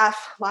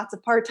staff, lots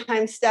of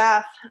part-time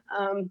staff.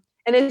 And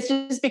it's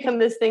just become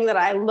this thing that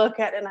I look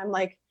at and I'm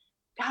like,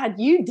 God,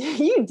 you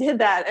did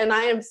that. And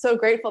I am so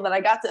grateful that I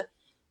got to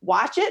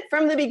watch it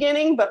from the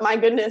beginning, but my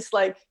goodness,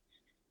 like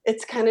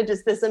it's kind of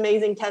just this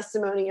amazing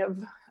testimony of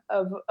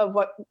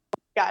what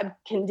God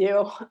can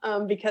do.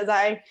 Because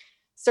I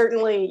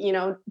certainly, you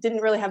know,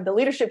 didn't really have the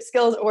leadership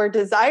skills or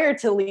desire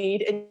to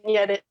lead. And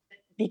yet it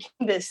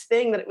became this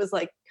thing that it was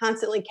like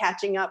constantly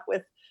catching up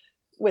with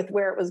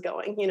where it was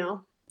going, you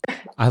know?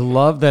 I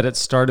love that it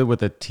started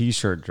with a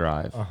t-shirt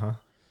drive.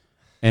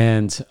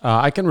 And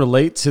I can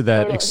relate to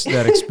that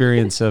that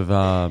experience of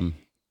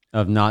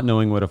not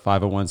knowing what a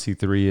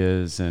 501c3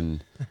 is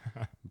and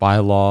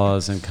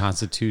bylaws and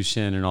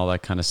constitution and all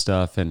that kind of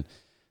stuff. And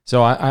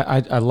so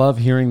I love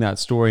hearing that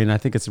story, and I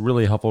think it's a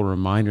really helpful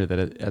reminder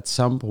that at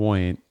some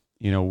point,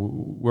 you know,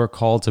 we're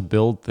called to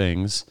build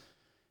things,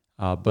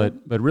 but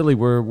really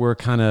we're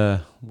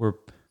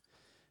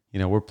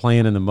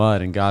playing in the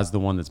mud, and God's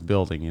the one that's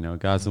building. You know,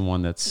 God's the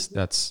one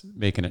that's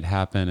making it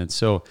happen. And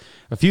so,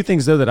 a few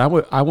things though that I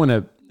want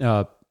to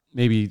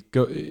maybe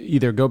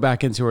go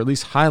back into, or at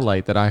least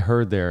highlight that I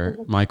heard there,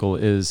 Michael,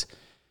 is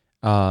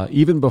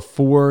even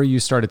before you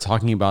started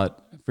talking about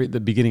the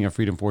beginning of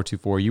Freedom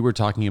 424, you were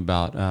talking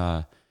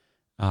about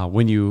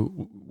when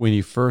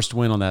you first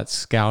went on that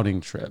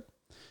scouting trip,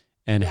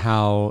 and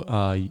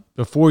how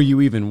before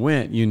you even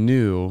went, you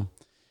knew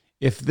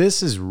if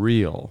this is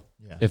real.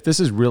 If this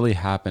is really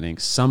happening,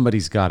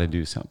 somebody's got to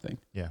do something.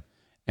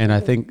 And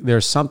I think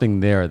there's something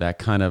there, that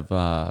kind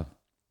of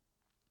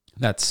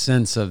that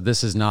sense of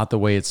this is not the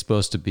way it's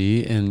supposed to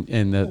be, and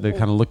the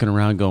kind of looking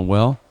around going,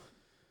 well,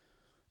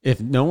 if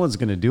no one's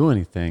going to do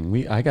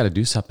anything, I got to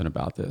do something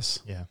about this.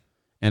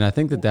 And I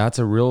think that's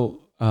a real,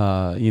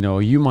 you know,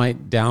 you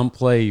might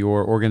downplay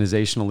your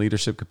organizational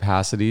leadership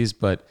capacities,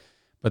 but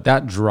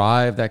that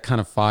drive, that kind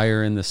of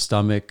fire in the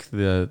stomach,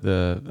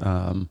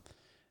 the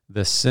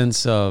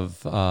sense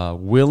of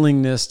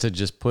willingness to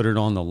just put it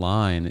on the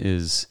line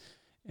is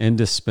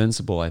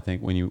indispensable, I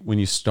think, when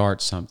you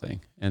start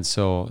something. And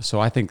so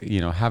I think,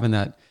 having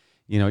that,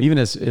 even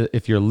as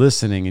if you're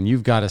listening and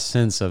you've got a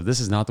sense of this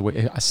is not the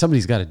way,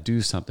 somebody's got to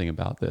do something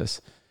about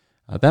this.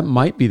 That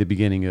might be the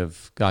beginning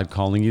of God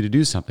calling you to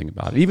do something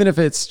about it. Even if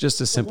it's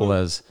just as simple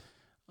as,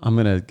 I'm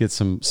going to get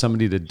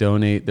somebody to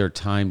donate their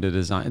time to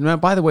design.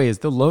 And by the way, is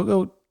the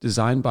logo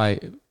designed by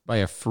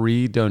a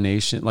free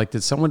donation? Like,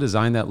 did someone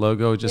design that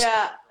logo?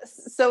 Yeah.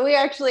 So we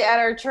actually, at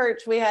our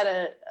church, we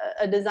had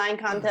a design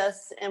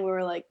contest, and we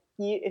were like,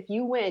 if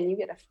you win, you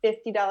get a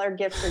 $50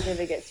 gift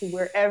certificate to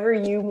wherever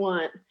you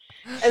want.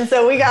 And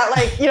so we got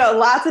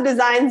lots of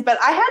designs, but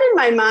I had in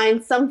my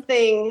mind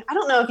something, I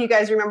don't know if you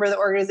guys remember the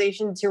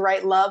organization To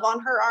Write Love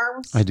on Her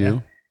Arms. I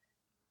do.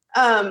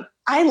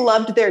 I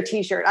loved their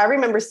t-shirt. I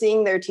remember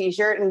seeing their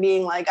t-shirt and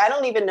being like, I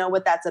don't even know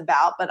what that's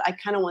about, but I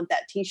kind of want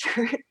that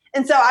t-shirt.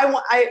 And so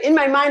I in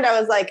my mind, I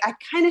was like, I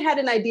kind of had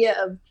an idea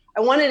of,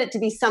 I wanted it to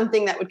be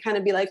something that would kind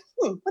of be like,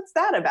 what's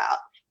that about?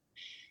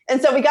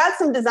 And so we got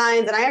some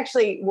designs, and I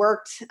actually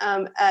worked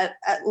at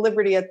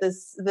Liberty at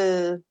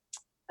the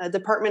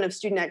Department of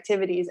Student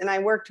Activities. And I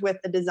worked with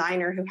a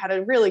designer who had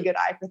a really good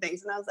eye for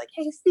things. And I was like,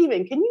 hey,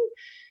 Steven, can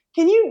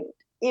you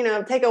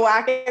take a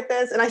whack at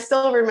this? And I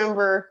still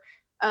remember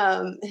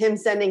him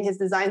sending his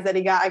designs that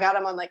he got. I got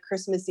them on like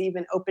Christmas Eve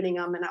and opening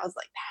them. And I was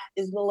like,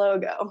 that is the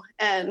logo.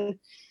 And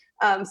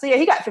so yeah,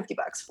 he got $50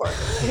 for it.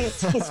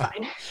 He's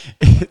fine.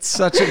 It's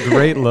such a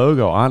great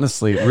logo.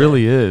 Honestly, it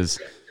really is.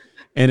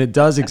 And it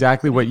does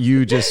exactly what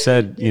you just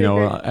said.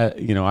 I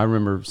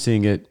remember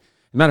seeing it.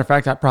 As a matter of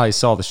fact, I probably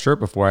saw the shirt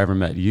before I ever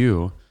met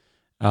you,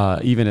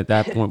 even at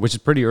that point, which is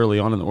pretty early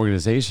on in the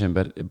organization.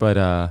 But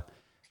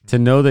to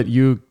know that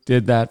you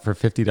did that for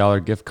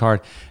 $50 gift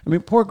card. I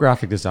mean, poor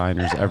graphic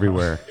designers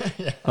everywhere.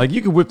 Yeah. Like,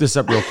 you could whip this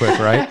up real quick,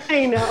 right?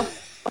 I know.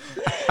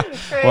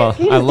 Right? Well,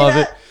 I love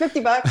it.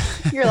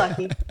 $50, you're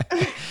lucky.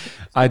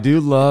 I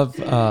do love,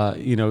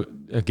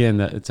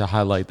 again, to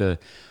highlight the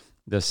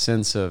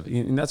sense of,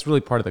 and that's really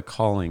part of the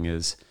calling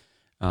is,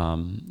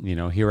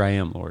 here I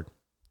am, Lord,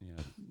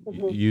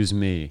 use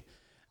me.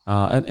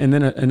 And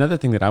then another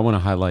thing that I want to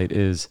highlight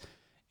is,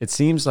 it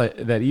seems like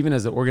that even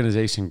as the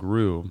organization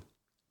grew,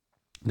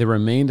 there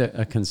remained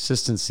a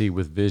consistency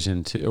with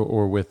vision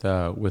or with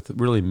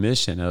really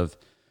mission of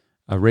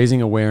raising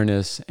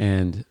awareness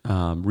and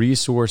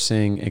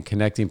resourcing and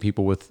connecting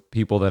people with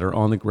people that are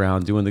on the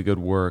ground doing the good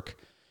work,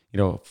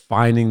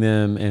 finding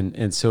them.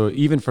 And so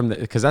even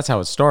because that's how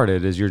it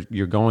started, is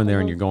you're going there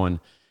and you're going,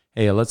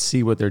 hey, let's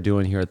see what they're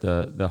doing here at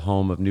the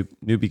home of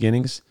New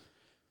Beginnings.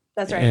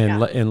 That's right.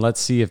 And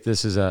let's see if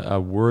this is a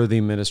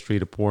worthy ministry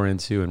to pour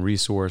into and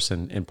resource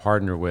and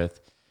partner with.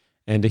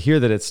 And to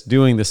hear that it's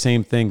doing the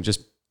same thing,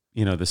 just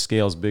the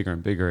scale's bigger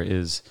and bigger,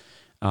 is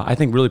I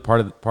think really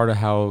part of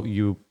how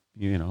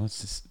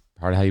it's just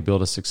part of how you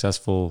build a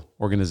successful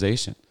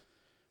organization.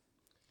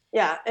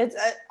 Yeah,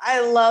 I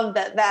love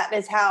that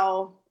is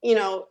how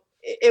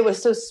it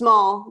was so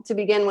small to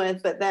begin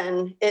with, but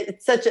then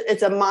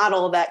it's a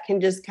model that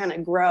can just kind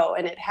of grow,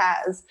 and it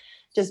has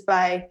just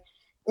by.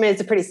 I mean,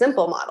 it's a pretty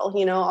simple model.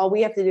 All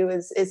we have to do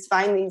is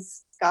find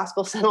these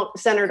gospel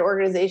centered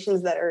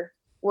organizations that are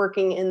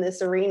working in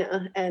this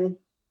arena, and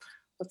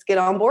let's get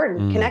on board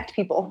and connect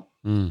people.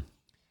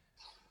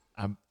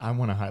 I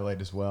want to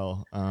highlight as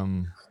well.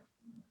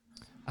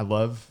 I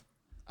love,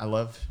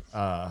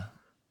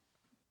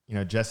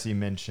 Jesse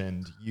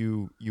mentioned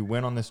you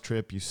went on this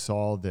trip, you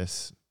saw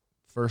this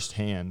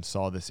firsthand,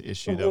 this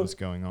issue that was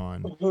going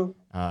on.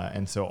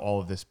 And so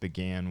all of this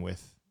began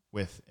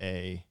with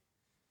a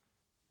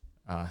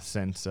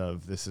sense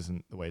of, this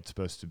isn't the way it's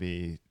supposed to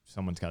be.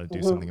 Someone's got to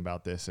do something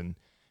about this. And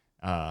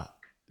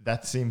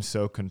that seems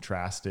so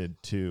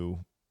contrasted to,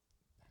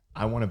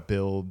 I want to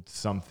build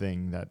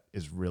something that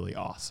is really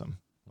awesome.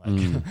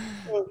 Like,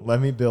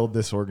 let me build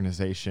this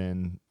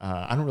organization.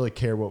 I don't really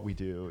care what we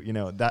do.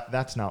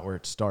 That's not where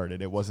it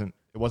started. It wasn't,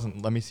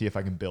 let me see if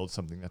I can build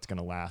something that's going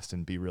to last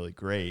and be really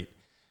great.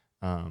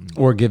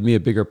 Or give me a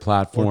bigger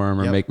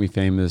platform or make me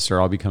famous, or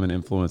I'll become an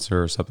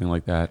influencer or something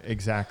like that.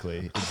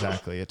 Exactly.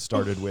 It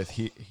started with,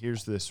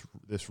 here's this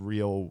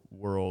real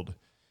world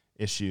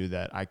issue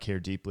that I care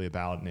deeply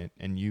about.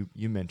 And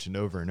you mentioned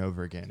over and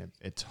over again,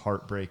 it's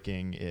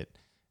heartbreaking. It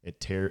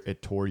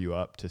tore you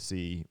up to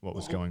see what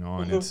was going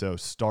on. And so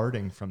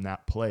starting from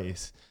that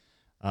place,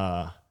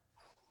 at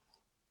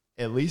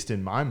least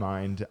in my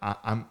mind,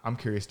 I'm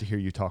curious to hear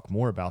you talk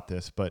more about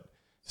this, but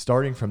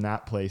starting from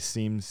that place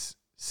seems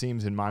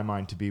in my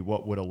mind to be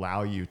what would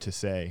allow you to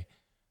say,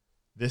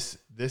 this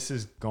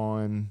has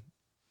gone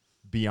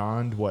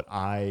beyond what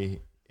I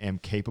am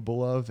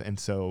capable of. And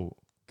so,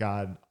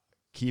 God,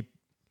 keep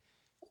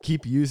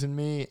using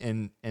me.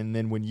 And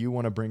then when you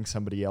want to bring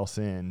somebody else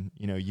in,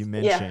 you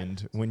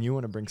mentioned when you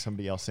want to bring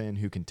somebody else in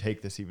who can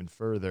take this even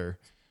further,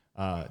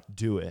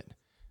 do it.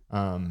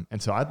 And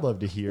so I'd love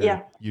to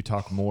hear you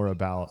talk more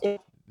about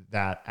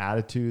that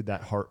attitude,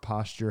 that heart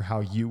posture, how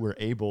you were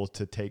able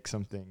to take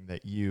something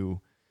that you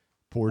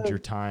poured your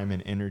time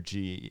and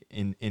energy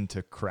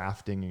into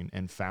crafting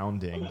and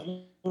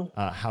founding,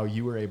 how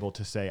you were able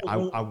to say,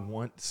 I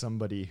want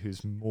somebody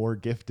who's more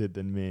gifted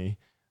than me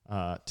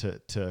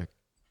to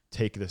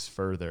take this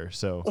further.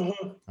 So,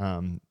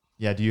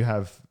 do you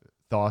have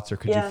thoughts, or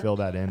could you fill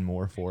that in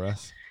more for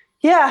us?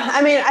 Yeah.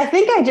 I mean, I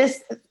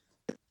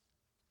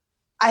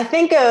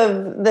think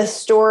of the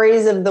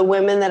stories of the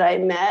women that I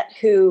met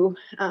who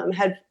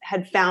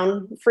had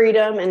found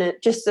freedom and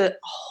just a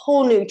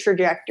whole new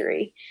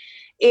trajectory.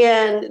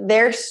 And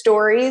their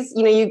stories,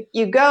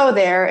 you go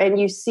there and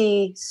you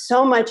see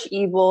so much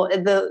evil.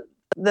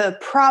 The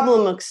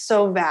problem looks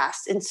so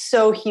vast and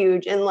so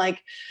huge, and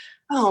like,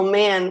 oh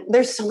man,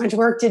 there's so much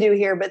work to do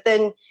here. But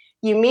then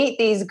you meet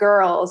these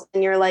girls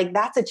and you're like,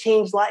 that's a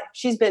changed life.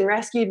 She's been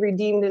rescued,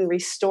 redeemed, and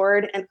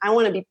restored. And I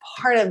want to be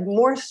part of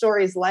more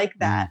stories like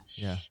that.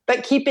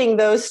 But keeping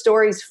those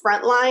stories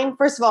frontline,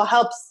 first of all,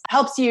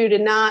 helps you to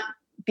not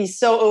be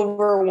so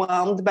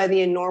overwhelmed by the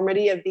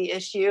enormity of the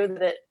issue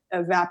that it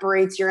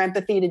evaporates your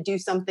empathy to do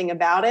something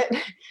about it.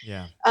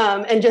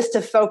 And just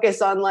to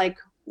focus on like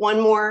one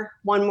more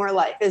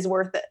life is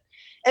worth it.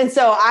 And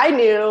so I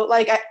knew,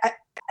 like,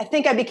 I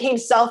think I became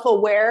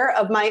self-aware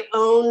of my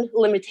own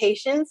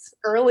limitations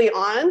early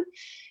on,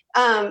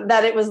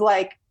 that it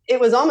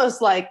was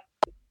almost like,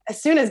 as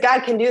soon as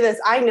God can do this,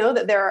 I know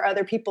that there are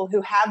other people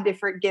who have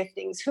different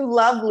giftings, who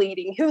love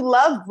leading, who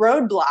love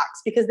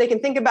roadblocks because they can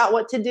think about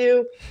what to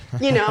do,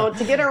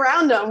 to get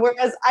around them.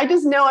 Whereas I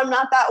just know I'm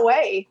not that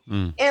way.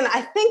 And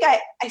I think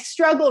I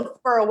struggled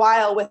for a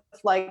while with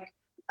like,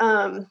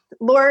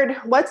 Lord,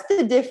 what's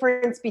the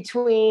difference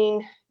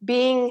between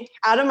being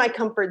out of my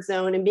comfort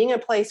zone and being a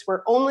place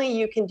where only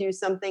you can do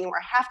something, where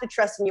I have to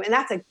trust in you, and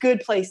that's a good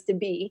place to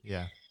be,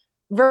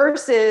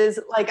 versus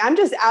like, I'm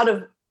just out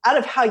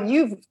of how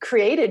you've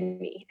created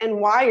me and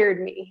wired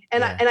me.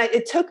 And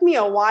it took me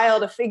a while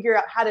to figure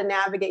out how to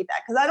navigate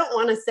that, because I don't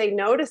want to say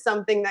no to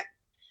something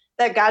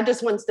that God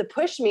just wants to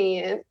push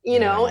me in,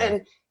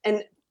 and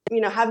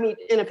have me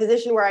in a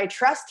position where I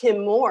trust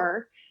him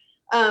more.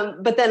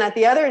 But then at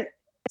the other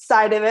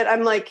side of it,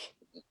 I'm like,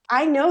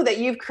 I know that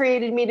you've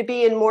created me to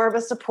be in more of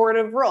a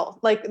supportive role.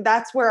 Like,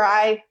 that's where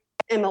I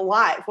am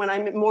alive, when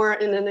I'm more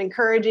in an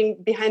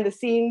encouraging behind the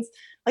scenes.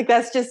 Like,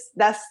 that's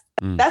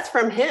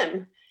from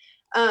him.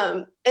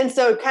 And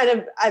so kind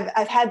of,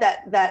 I've had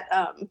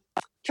that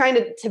trying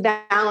to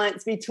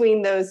balance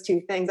between those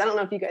two things. I don't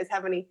know if you guys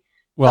have any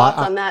thoughts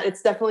on that.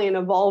 It's definitely an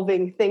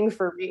evolving thing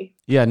for me.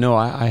 Yeah, no,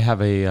 I have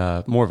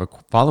a more of a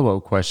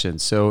follow-up question.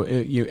 So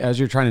as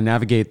you're trying to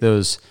navigate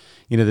those,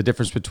 the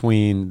difference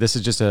between, this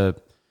is just a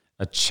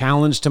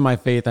challenge to my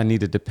faith, I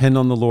need to depend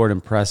on the Lord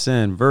and press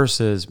in,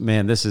 versus,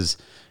 man, this is,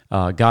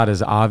 God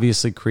has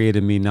obviously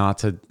created me not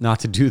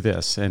to do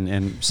this,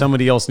 and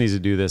somebody else needs to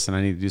do this, and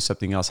I need to do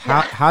something else.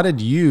 How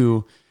did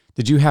you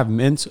have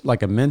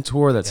a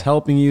mentor that's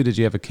helping you? Did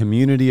you have a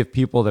community of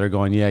people that are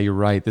going, yeah, you're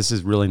right, this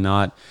is really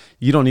not,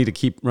 you don't need to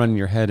keep running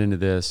your head into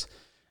this?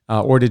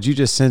 Or did you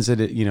just sense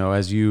it,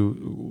 as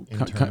you,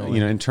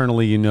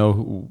 internally,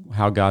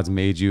 how God's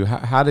made you?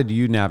 How did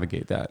you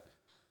navigate that?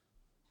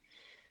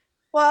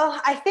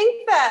 Well, I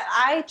think that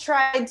I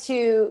tried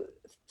to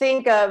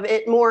think of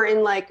it more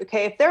in like,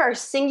 okay, if there are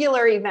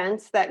singular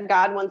events that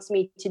God wants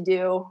me to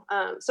do.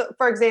 So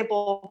for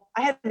example,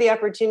 I had the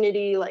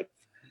opportunity like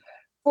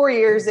 4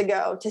 years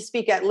ago to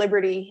speak at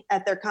Liberty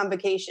at their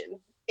convocation,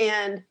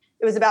 and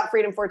it was about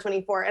Freedom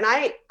 424. And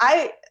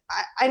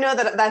I know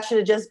that should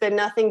have just been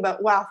nothing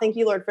but, wow, thank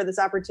you, Lord, for this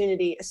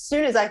opportunity. As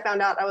soon as I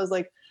found out, I was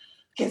like,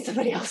 can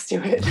somebody else do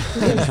it?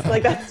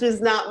 Like, that's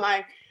just not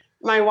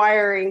my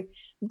wiring.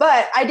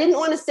 But I didn't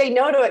want to say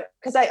no to it,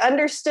 because I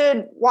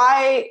understood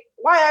why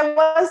I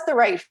was the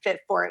right fit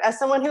for it, as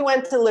someone who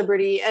went to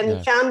Liberty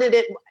and founded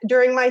it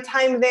during my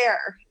time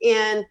there.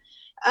 And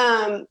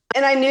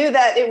I knew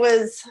that it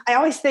was, I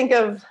always think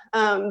of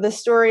the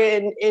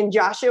story in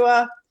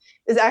Joshua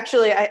is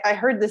actually, I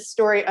heard this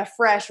story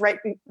afresh right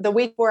the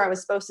week before I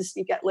was supposed to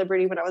speak at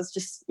Liberty, when I was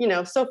just,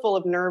 so full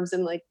of nerves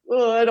and like,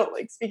 oh, I don't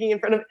like speaking in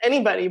front of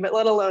anybody, but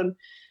let alone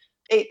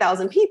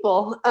 8,000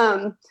 people.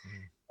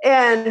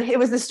 And it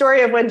was the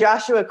story of when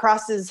Joshua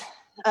crosses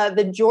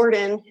the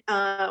Jordan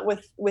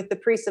with the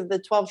priests of the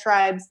 12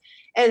 tribes,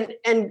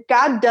 and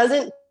God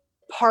doesn't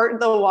part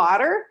the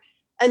water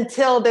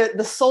until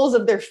the soles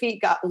of their feet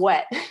got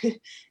wet.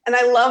 And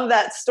I love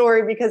that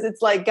story, because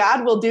it's like,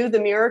 God will do the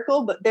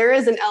miracle, but there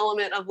is an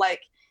element of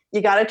like,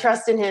 you got to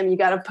trust in him. You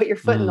got to put your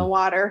foot in the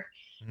water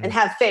and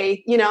have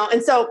faith,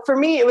 And so for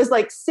me, it was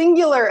like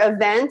singular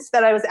events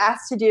that I was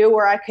asked to do,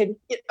 where I could,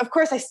 of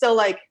course, I still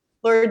like,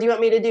 Lord, do you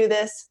want me to do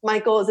this?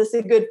 Michael, is this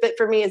a good fit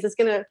for me? Is this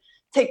going to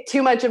take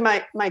too much of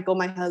my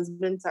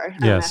husband? Sorry.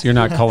 Yes, you're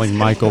not calling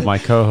Michael my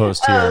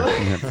co-host here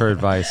for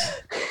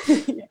advice.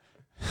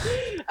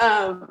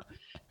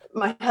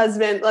 My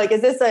husband, like,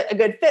 is this a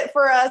good fit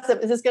for us?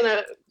 Is this going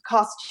to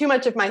cost too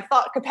much of my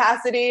thought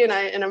capacity? And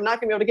I'm not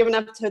going to be able to give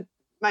enough to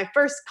my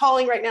first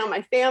calling right now,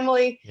 my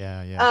family.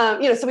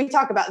 So we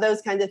talk about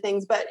those kinds of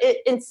things, but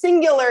in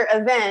singular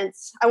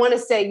events, I want to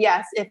say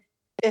yes,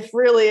 if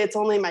really it's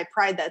only my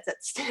pride that's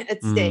at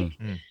stake.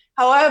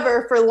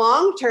 However, for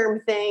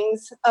long-term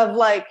things of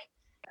like,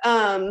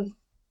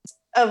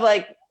 of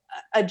like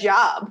a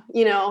job,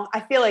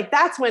 I feel like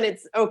that's when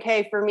it's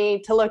okay for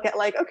me to look at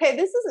like, okay,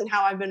 this isn't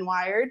how I've been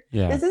wired.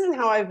 Yeah. This isn't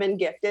how I've been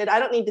gifted. I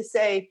don't need to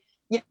say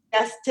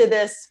yes to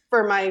this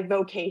for my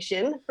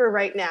vocation for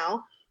right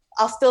now.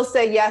 I'll still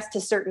say yes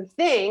to certain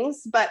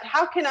things, but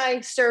how can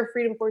I serve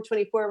Freedom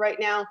 424 right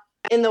now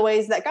in the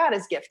ways that God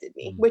has gifted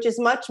me, which is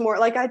much more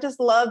like, I just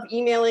love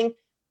emailing,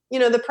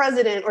 the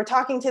president or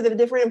talking to the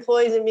different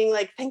employees and being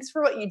like, thanks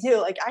for what you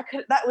do. Like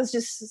that was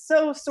just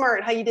so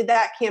smart how you did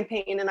that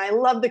campaign. And I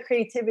love the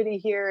creativity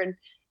here. And,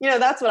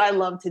 that's what I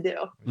love to do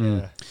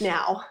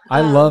now.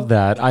 I love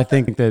that. I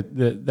think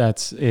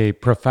that's a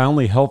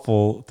profoundly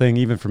helpful thing,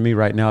 even for me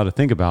right now, to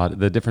think about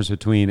the difference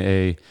between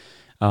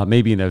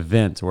maybe an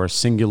event or a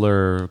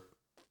singular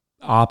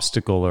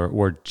obstacle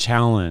or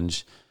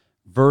challenge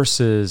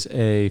versus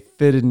a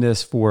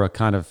fittedness for a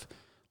kind of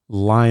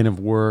line of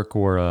work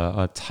or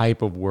a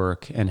type of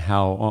work, and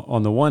how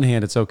on the one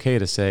hand it's okay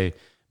to say,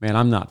 man,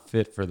 I'm not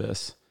fit for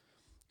this,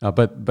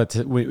 but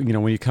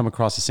when you come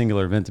across a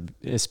singular event,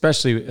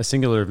 especially a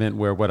singular event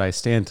where what I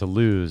stand to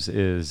lose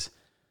is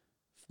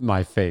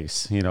my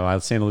face, I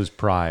stand to lose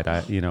pride,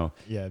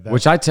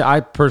 which I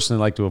personally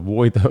like to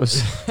avoid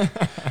those.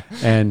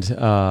 And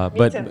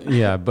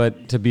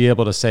but to be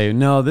able to say,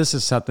 no, this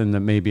is something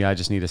that maybe I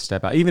just need to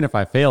step out, even if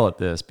I fail at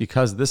this,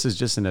 because this is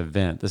just an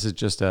event. This is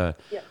just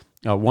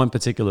one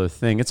particular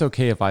thing. It's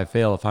okay if I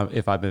fail,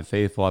 if I've been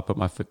faithful, I put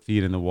my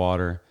feet in the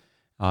water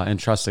and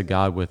trusted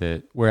God with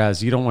it.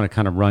 Whereas you don't want to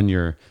kind of run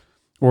your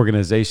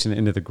organization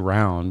into the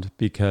ground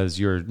because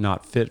you're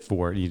not fit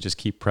for it. You just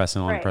keep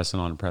pressing on, pressing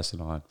on, and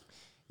pressing on.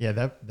 Yeah,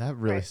 that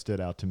really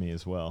stood out to me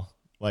as well.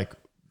 Like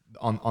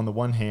on the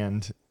one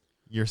hand,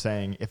 you're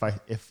saying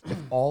if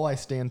all I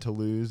stand to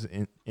lose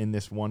in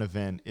this one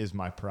event is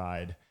my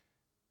pride,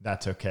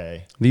 that's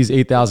okay. These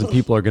 8,000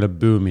 people are going to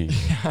boo me.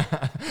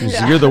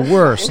 You're the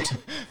worst.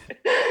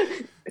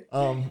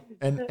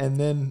 And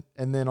then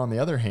on the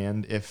other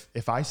hand,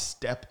 if I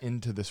step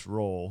into this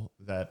role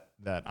that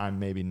I'm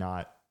maybe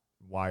not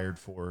wired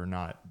for or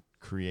not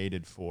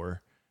created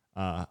for,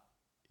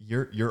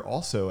 you're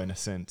also in a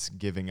sense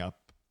giving up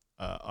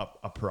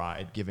a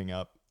pride, giving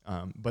up,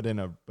 but in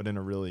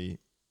a really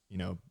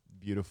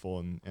beautiful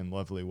and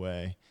lovely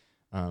way,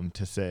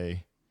 to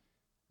say,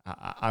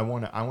 I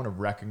want to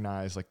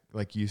recognize,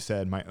 like you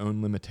said, my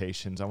own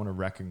limitations. I want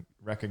to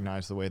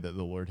recognize the way that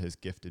the Lord has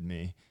gifted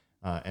me,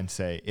 and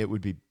say it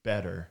would be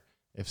better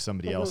if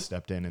somebody else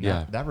stepped in, and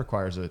that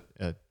requires a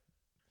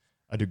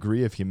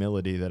degree of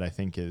humility that I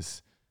think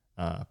is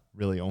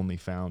really only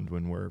found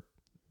when we're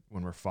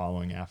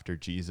following after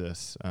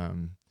Jesus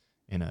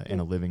in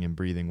a living and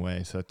breathing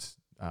way. So it's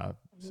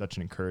such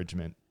an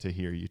encouragement to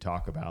hear you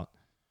talk about.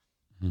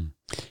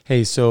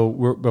 Hey,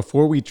 so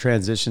before we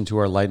transition to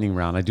our lightning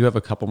round, I do have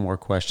a couple more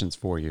questions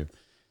for you.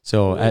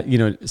 So,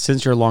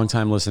 since you're a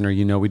longtime listener,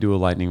 we do a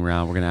lightning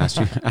round. We're going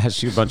to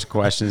ask you a bunch of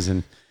questions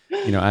and,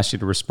 ask you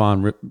to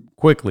respond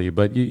quickly.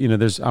 But,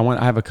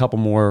 I have a couple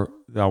more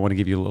that I want to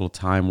give you a little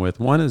time with.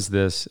 One is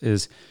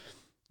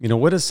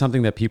what is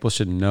something that people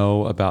should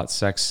know about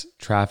sex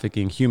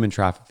trafficking, human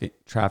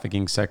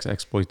trafficking, sex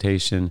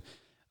exploitation,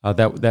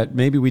 that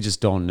maybe we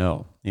just don't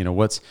know?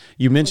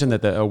 You mentioned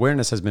that the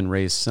awareness has been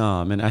raised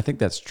some, and I think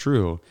that's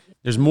true.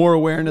 There's more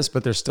awareness,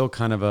 but there's still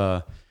kind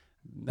of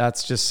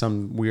that's just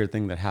some weird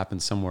thing that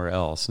happens somewhere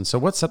else. And so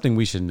what's something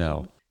we should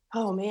know?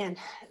 Oh man.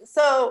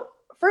 So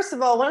first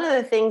of all, one of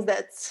the things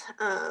that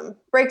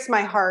breaks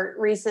my heart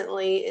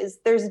recently is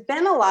there's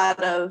been a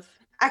lot of,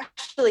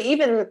 actually,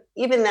 even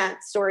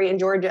that story in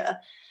Georgia,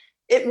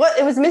 it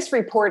was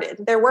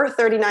misreported. There were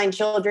 39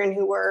 children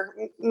who were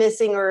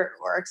missing or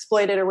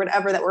exploited or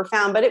whatever that were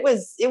found, but it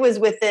was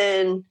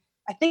within,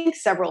 I think,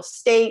 several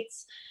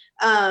states.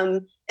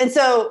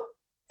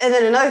 And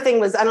then another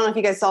thing was, I don't know if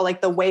you guys saw like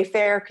the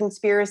Wayfair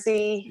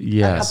conspiracy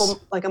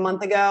a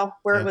month ago,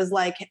 where it was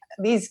like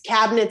these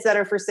cabinets that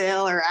are for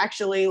sale are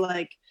actually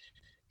like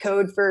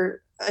code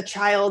for a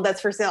child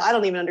that's for sale. I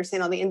don't even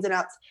understand all the ins and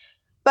outs.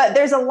 But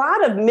there's a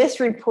lot of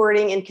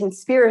misreporting and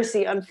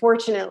conspiracy,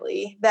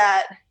 unfortunately,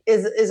 that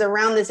is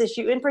around this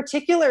issue, in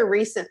particular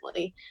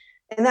recently.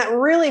 And that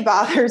really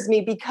bothers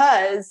me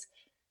because,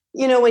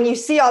 when you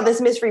see all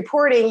this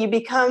misreporting, you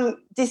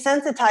become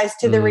desensitized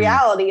to the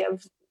reality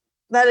of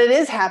that it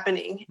is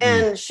happening.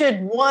 And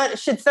should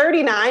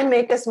 39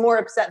 make us more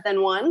upset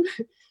than one?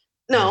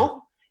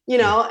 No,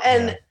 so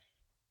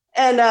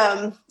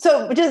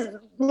just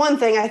one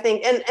thing I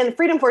think, and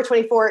Freedom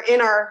 424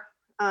 in our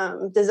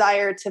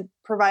desire to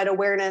provide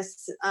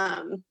awareness,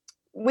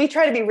 we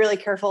try to be really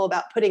careful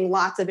about putting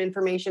lots of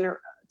information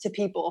to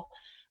people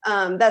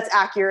that's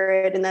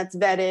accurate and that's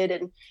vetted.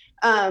 And,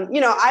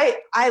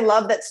 I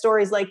love that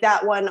stories like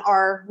that one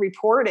are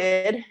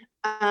reported.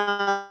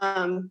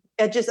 I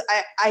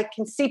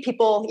can see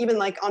people even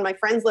like on my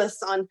friends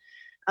list on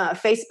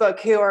Facebook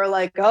who are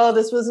like, oh,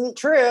 this wasn't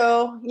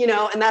true,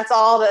 and that's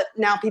all that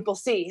now people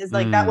see is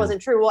like, that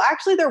wasn't true. Well,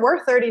 actually there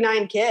were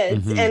 39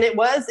 kids and it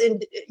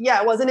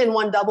wasn't in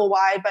one double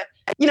wide, but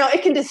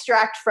it can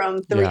distract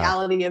from the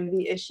reality of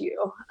the issue.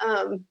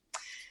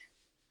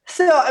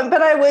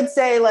 But I would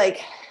say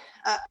like,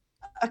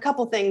 a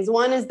couple things.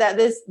 One is that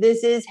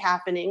this is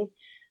happening.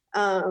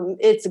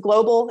 It's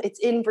global. It's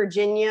in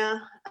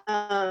Virginia.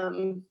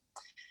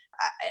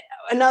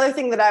 Another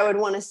thing that I would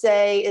want to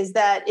say is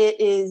that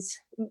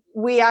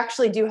we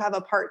actually do have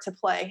a part to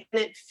play,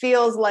 and it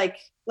feels like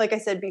I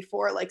said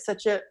before, like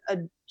such a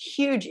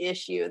huge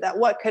issue that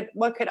what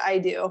could I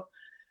do?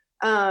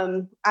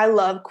 I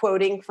love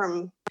quoting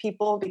from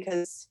people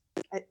because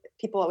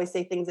people always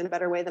say things in a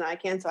better way than I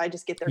can. So I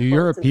just get their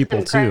You're a quotes people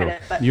and too.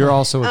 credit, but, you're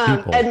also a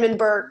people. Edmund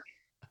Burke.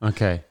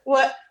 Okay.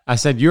 What? I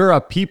said, you're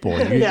a people.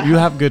 You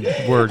have good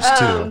words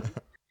too.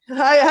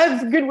 I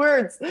have good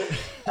words.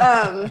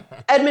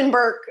 Edmund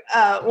Burke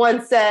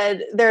once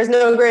said, "There's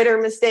no greater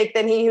mistake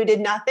than he who did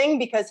nothing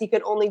because he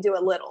could only do a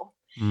little."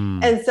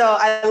 And so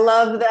I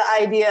love the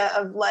idea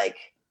of like,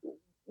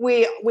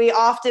 we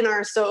often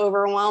are so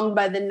overwhelmed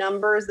by the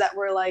numbers that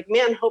we're like,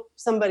 man, hope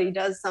somebody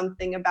does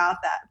something about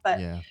that. But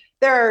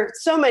there are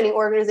so many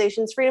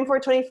organizations. Freedom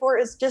 424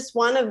 is just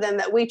one of them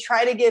that we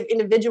try to give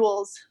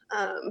individuals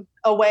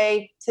a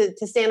way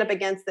to stand up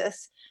against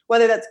this,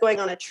 whether that's going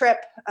on a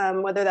trip,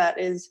 whether that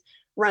is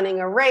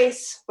running a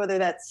race, whether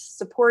that's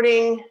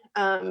supporting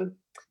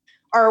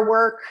our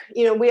work.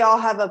 We all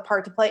have a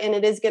part to play, and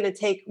it is going to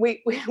take,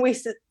 we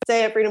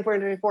say at Freedom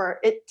 424,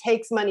 it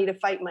takes money to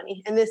fight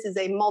money. And this is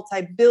a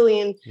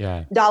multi-billion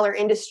dollar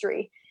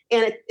industry,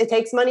 and it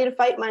takes money to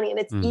fight money, and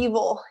it's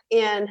evil.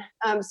 And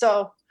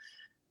so,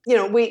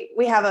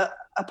 we have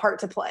a part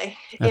to play.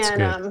 That's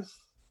and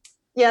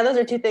good. Those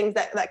are two things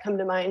that come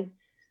to mind.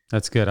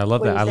 That's good. I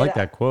love that. I like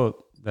that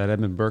quote. That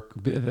Edmund Burke,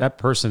 that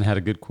person had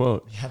a good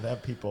quote. Yeah,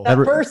 that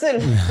person.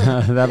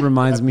 That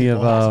reminds me of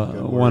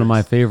one of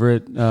my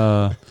favorite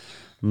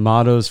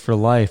mottos for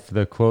life.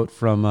 The quote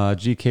from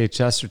G.K.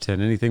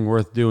 Chesterton: "Anything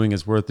worth doing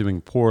is worth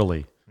doing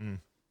poorly."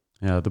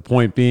 The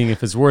point being,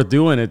 if it's worth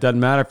doing, it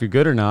doesn't matter if you're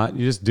good or not.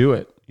 You just do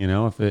it.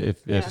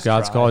 If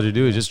God's called you to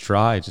do it, just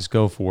try. Just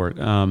go for it.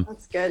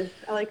 That's good.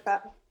 I like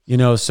that.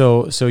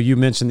 So you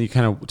mentioned that you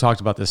kind of talked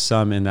about this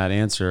some in that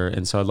answer,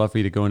 and so I'd love for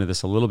you to go into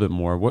this a little bit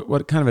more.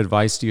 What kind of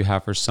advice do you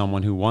have for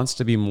someone who wants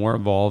to be more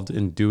involved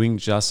in doing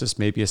justice,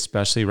 maybe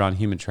especially around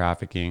human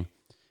trafficking,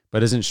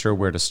 but isn't sure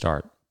where to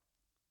start?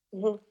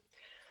 Mm-hmm.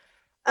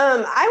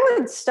 I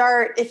would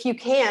start, if you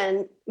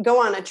can,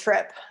 go on a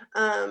trip.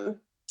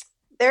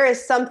 There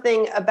is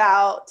something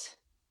about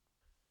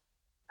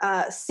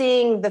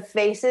seeing the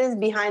faces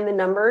behind the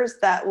numbers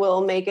that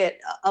will make it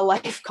a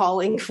life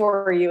calling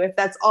for you, if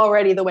that's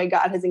already the way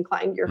God has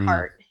inclined your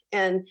heart.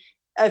 And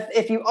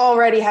if you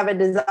already have a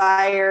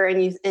desire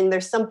and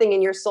there's something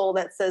in your soul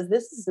that says,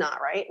 this is not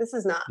right, this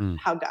is not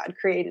how God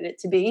created it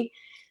to be,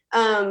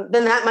 then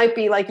that might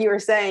be, like you were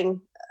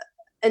saying,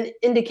 an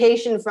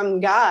indication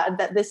from God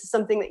that this is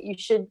something that you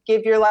should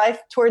give your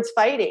life towards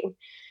fighting.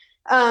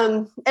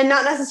 And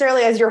not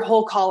necessarily as your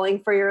whole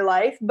calling for your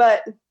life,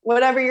 but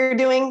whatever you're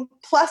doing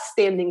plus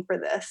standing for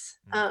this,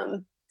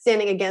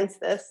 standing against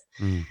this.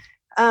 And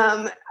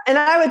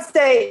I would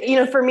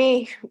say, for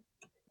me,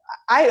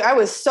 I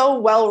was so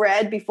well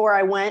read before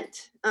I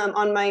went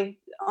on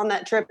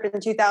that trip in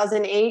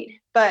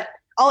 2008, but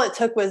all it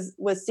took was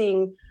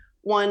seeing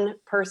one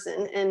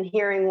person and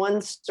hearing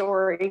one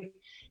story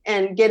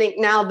and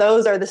now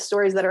those are the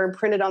stories that are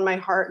imprinted on my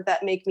heart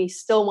that make me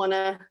still want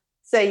to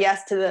say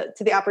yes to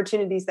the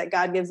opportunities that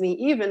God gives me,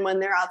 even when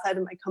they're outside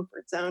of my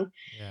comfort zone,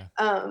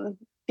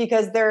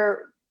 because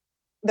they're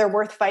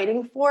worth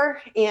fighting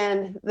for.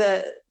 And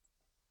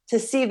to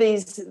see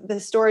the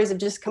stories of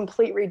just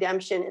complete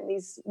redemption in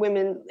these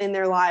women in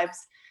their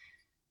lives,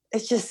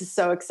 it's just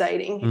so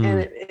exciting,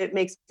 and it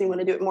makes me want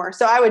to do it more.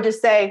 So I would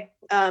just say,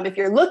 if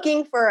you're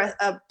looking for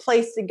a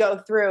place to go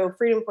through,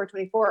 Freedom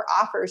 424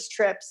 offers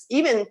trips.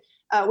 Even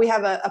we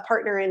have a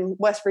partner in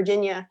West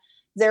Virginia,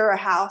 Zara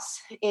House,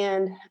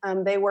 and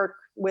they work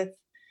with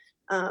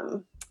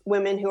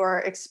women who are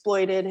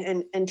exploited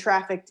and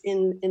trafficked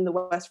in the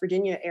West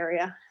Virginia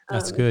area.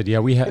 That's good. Yeah,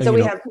 we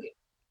have.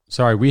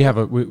 Sorry, we have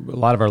a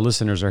lot of our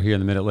listeners are here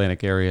in the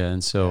Mid-Atlantic area,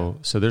 and so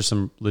there's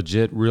some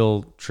legit,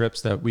 real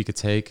trips that we could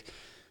take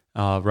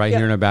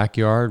here in our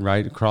backyard,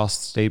 right across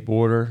the state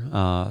border.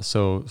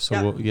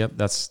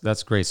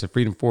 That's great. So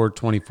Freedom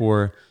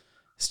 424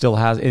 still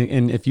has,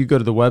 and if you go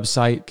to the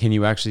website, can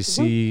you actually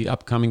see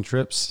upcoming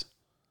trips?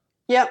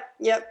 Yep.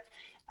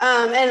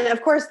 And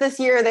of course, this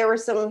year there were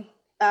some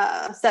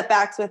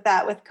setbacks with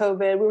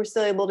COVID. We were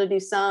still able to do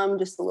some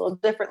just a little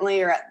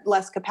differently or at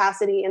less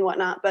capacity and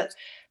whatnot. But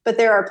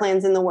there are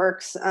plans in the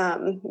works,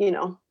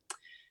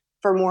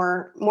 for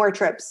more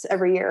trips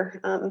every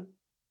year.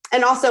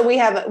 And also we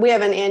have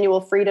an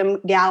annual Freedom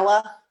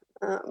Gala.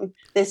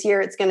 This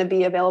year it's going to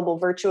be available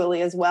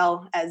virtually as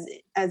well as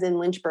in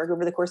Lynchburg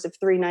over the course of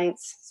 3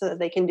 nights, so that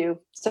they can do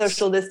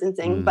social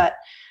distancing. But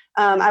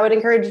I would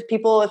encourage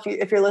people,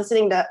 if you're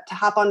listening, to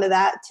hop onto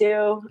that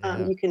too.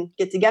 You can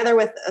get together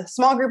with a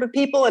small group of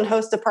people and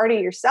host a party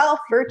yourself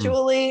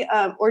virtually,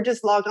 or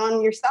just log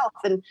on yourself.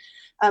 And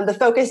the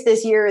focus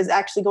this year is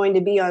actually going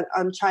to be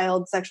on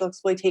child sexual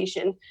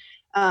exploitation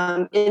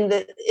in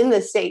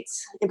the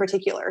States in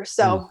particular.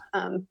 So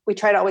we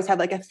try to always have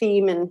like a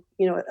theme and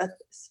a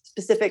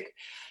specific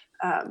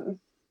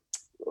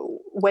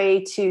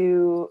way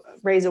to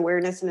raise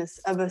awareness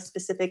of a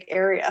specific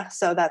area.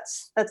 So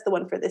that's the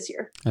one for this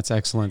year. That's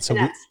excellent. So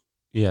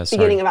that's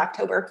beginning of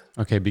October.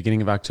 Okay,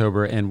 beginning of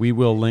October. And we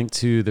will link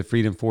to the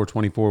Freedom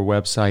 424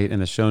 website in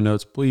the show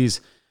notes.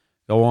 Please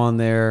go on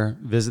there,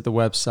 visit the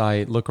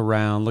website, look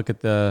around, look at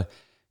the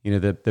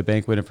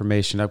banquet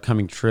information,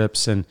 upcoming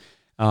trips. And,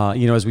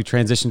 as we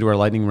transition to our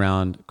lightning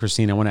round,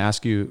 Christine, I want to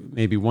ask you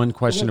maybe one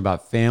question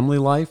about family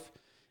life.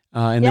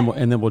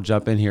 Then we'll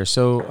jump in here.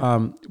 So,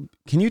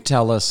 can you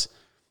tell us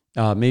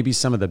maybe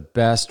some of the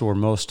best or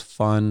most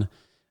fun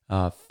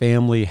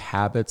family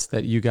habits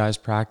that you guys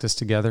practice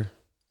together?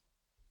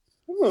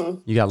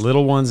 You got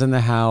little ones in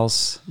the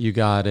house. You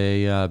got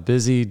a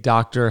busy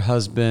doctor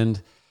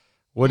husband.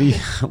 What do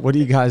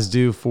you guys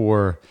do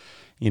for,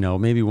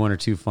 maybe one or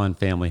two fun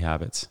family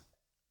habits?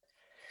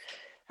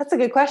 That's a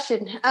good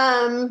question.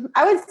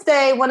 I would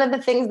say one of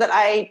the things that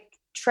I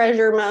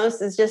treasure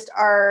most is just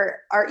our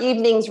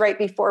evenings right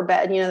before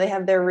bed. They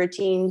have their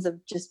routines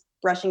of just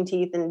brushing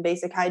teeth and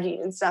basic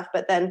hygiene and stuff,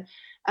 but then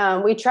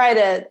we try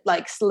to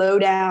slow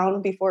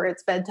down before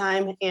it's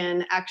bedtime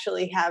and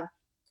actually have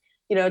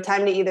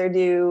time to either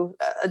do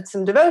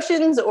some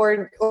devotions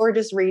or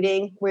just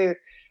reading.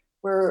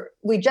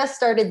 We just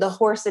started The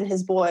Horse and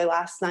His Boy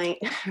last night.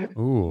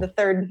 Ooh. The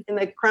third in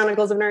the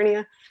Chronicles of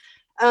Narnia.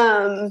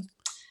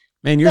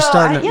 Man, you're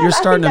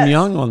starting them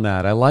young on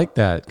that. I like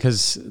that.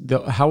 Because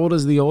how old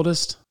is the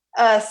oldest?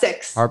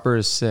 6. Harper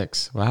is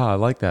 6. Wow, I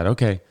like that.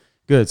 Okay,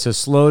 good. So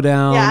slow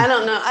down. Yeah, I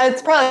don't know.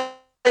 It's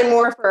probably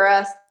more for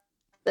us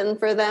than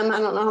for them. I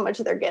don't know how much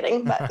they're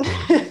getting, but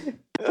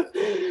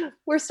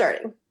we're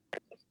starting.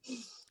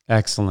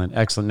 Excellent.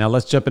 Now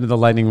let's jump into the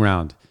lightning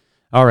round.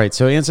 All right,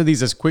 so answer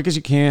these as quick as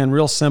you can,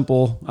 real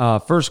simple.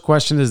 First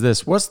question is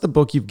this: what's the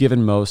book you've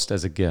given most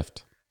as a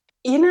gift?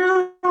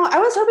 I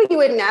was hoping you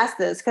wouldn't ask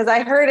this because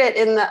I heard it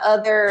in the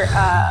other,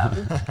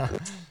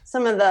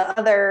 some of the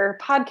other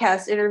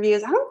podcast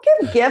interviews. I don't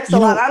give gifts a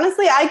lot.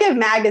 Honestly, I give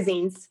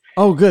magazines.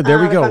 Oh, good. There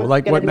we go.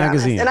 Like what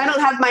magazine? And I don't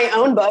have my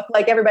own book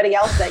like everybody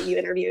else that you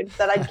interviewed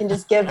that I can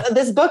just give.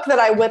 This book that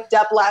I whipped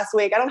up last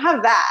week, I don't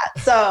have that.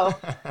 So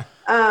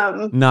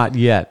not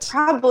yet.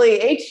 Probably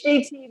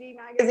HGTV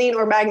magazine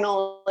or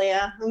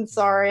Magnolia. I'm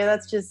sorry.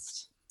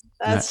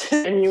 That's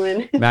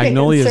genuine.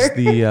 Magnolia is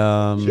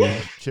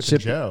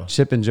the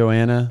Chip and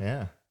Joanna.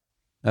 Yeah.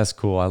 That's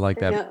cool. I like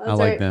that. Yeah, I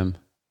like them.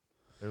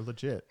 They're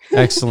legit.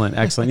 Excellent.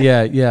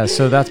 Yeah.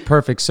 So that's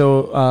perfect.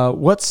 So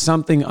what's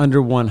something under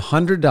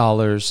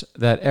 $100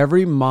 that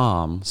every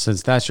mom,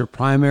 since that's your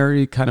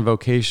primary kind of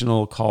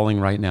vocational calling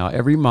right now,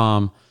 every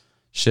mom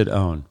should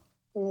own?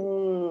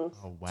 Oh,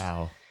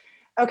 wow.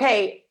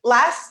 Okay.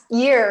 Last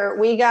year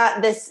we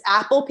got this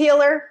apple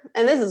peeler,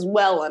 and this is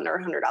well under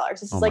 $100.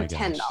 This is like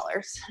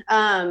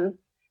 $10.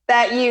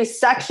 That you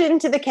suction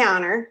to the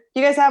counter.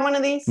 Do you guys have one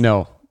of these?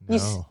 No. You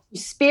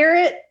spear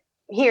it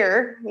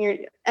here,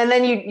 and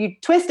then you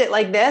twist it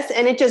like this,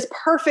 and it just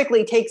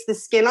perfectly takes the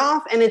skin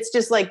off, and it's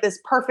just like this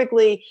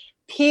perfectly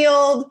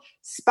peeled,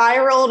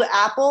 spiraled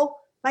apple.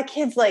 My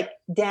kids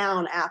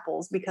down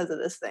apples because of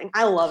this thing.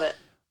 I love it.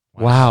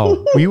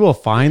 Wow. We will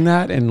find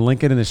that and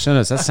link it in the show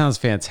notes. That sounds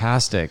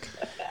fantastic.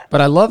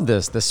 But I love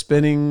this, the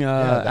spinning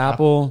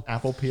apple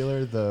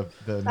peeler. The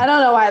I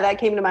don't know why that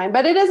came to mind,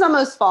 but it is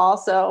almost fall,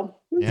 so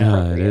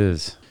yeah, it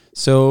is.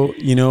 So,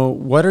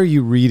 what are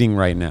you reading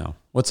right now?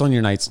 What's on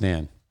your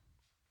nightstand?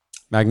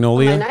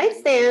 Magnolia? My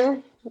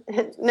nightstand?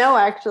 No,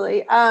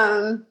 actually.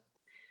 I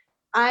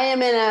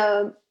am in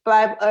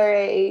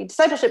a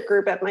discipleship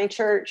group at my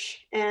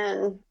church,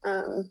 and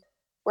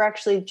we're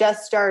actually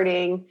just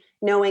starting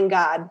Knowing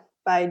God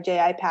by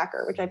J.I.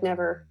 Packer, which I've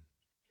never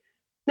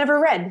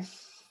read.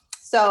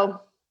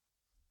 So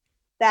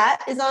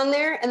that is on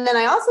there. And then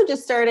I also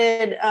just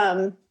started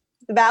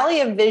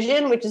Valley of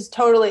Vision, which is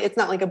it's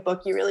not like a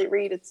book you really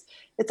read. It's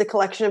a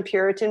collection of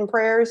Puritan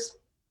prayers.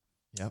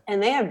 Yep.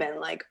 And they have been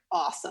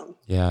awesome.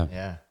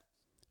 Yeah.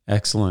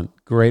 Excellent.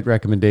 Great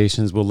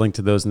recommendations. We'll link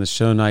to those in the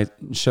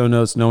show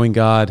notes. Knowing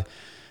God,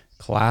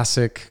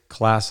 classic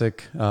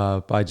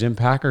by Jim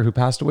Packer, who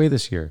passed away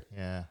this year.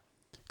 Yeah.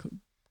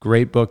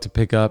 Great book to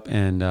pick up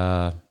and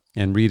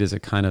read as a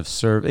kind of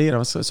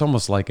it's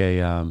almost like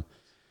a,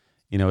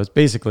 it's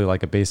basically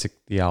like a basic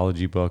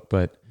theology book,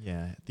 but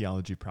yeah,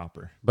 theology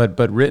proper,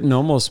 but written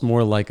almost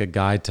more like a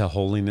guide to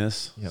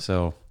holiness. Yep.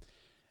 So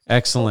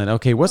excellent.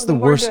 Okay. What's the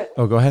worst?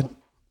 Oh, go ahead.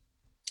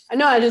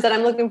 No, I just said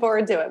I'm looking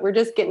forward to it. We're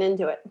just getting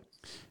into it.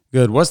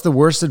 Good. What's the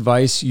worst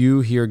advice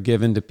you hear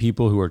given to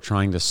people who are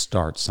trying to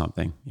start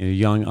something?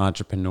 Young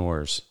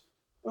entrepreneurs.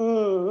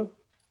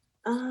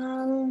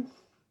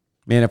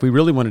 Man, if we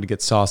really wanted to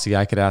get saucy,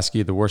 I could ask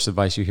you the worst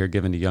advice you hear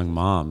given to young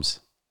moms.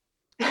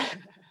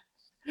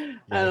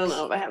 I don't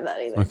know if I have that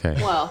either. Okay.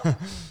 Well,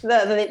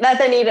 that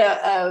they need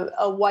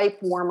a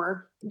wipe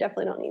warmer.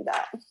 Definitely don't need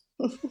that.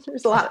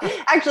 There's a lot.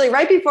 Actually,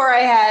 right before I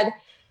had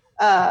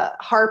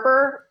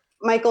Harper,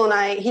 Michael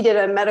and he did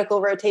a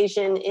medical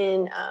rotation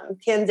in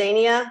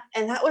Tanzania.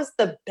 And that was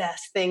the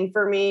best thing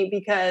for me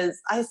because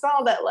I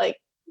saw that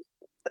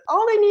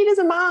all they need is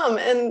a mom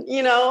and,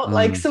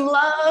 like some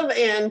love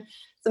and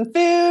some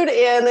food,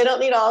 and they don't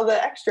need all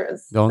the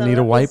extras. Don't need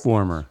a wipe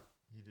warmer.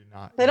 You do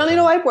not. They don't need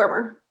a wipe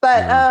warmer.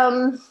 But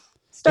I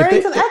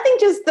think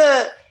just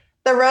the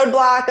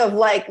roadblock of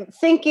like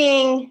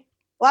thinking,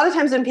 a lot of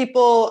times when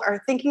people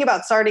are thinking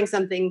about starting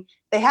something,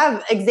 they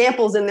have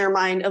examples in their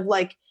mind of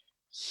like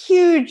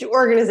huge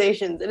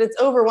organizations, and it's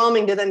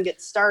overwhelming to then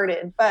get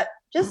started. But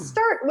just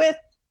start with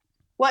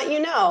what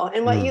you know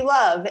and what you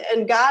love,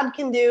 and God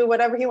can do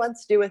whatever he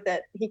wants to do with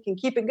it. He can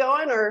keep it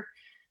going, or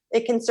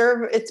it can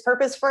serve its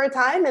purpose for a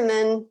time and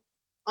then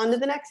on to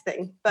the next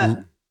thing.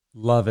 But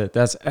love it.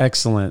 That's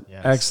excellent.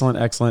 Yes.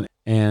 Excellent.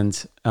 And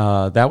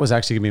that was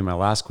actually gonna be my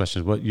last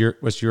question.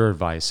 What's your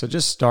advice? So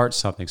just start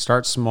something,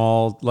 start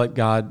small, let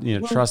God,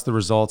 trust the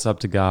results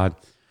up to God.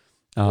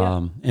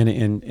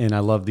 And I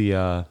love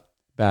the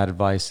bad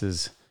advice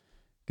is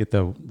get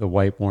the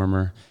wipe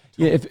warmer.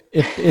 Yeah,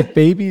 if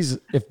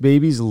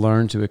babies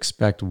learn to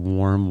expect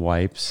warm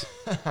wipes,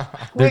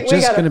 they're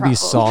just going to be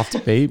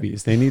soft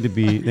babies. They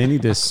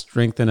need to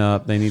strengthen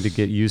up. They need to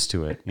get used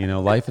to it.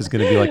 Life is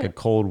going to be like a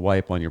cold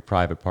wipe on your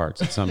private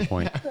parts at some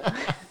point.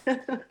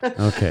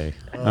 Okay.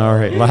 All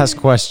right. Last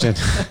question.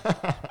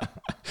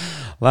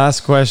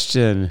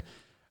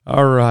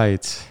 All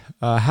right.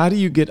 How do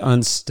you get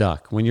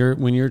unstuck when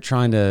you're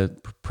trying to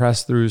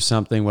press through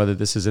something, whether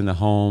this is in the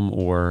home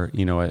or,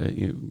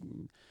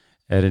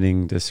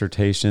 editing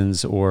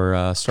dissertations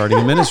or starting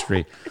a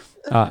ministry?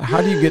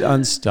 How do you get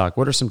unstuck?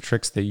 What are some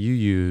tricks that you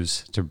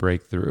use to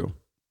break through?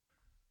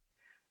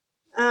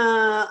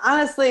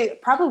 Honestly,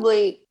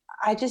 probably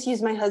I just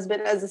use my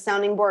husband as a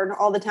sounding board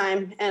all the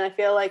time. And I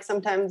feel like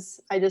sometimes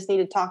I just need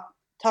to talk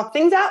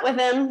things out with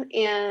him.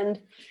 And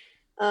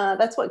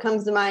that's what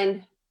comes to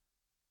mind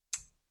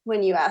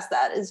when you ask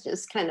that, is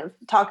just kind of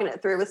talking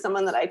it through with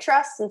someone that I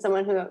trust and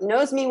someone who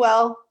knows me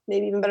well,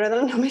 maybe even better than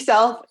I know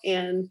myself.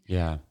 And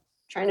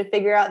trying to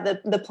figure out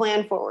the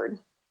plan forward.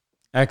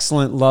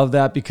 Excellent. Love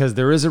that, because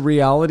there is a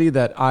reality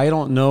that I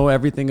don't know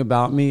everything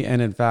about me.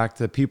 And in fact,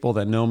 the people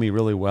that know me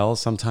really well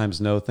sometimes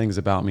know things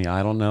about me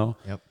I don't know.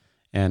 Yep.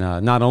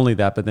 And not only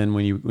that, but then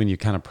when you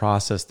kind of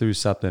process through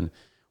something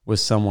with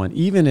someone,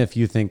 even if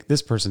you think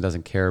this person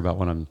doesn't care about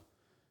what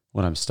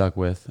I'm stuck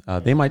with,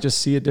 they might just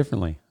see it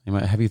differently. They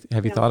might, have you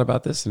thought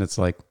about this? And it's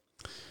like,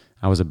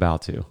 I was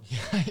about to.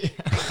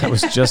 I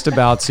was just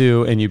about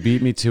to, and you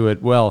beat me to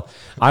it. Well,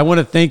 I want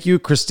to thank you,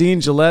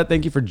 Christine Gelatt.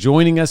 Thank you for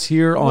joining us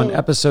here on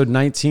episode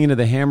 19 of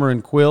The Hammer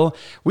and Quill.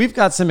 We've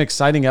got some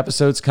exciting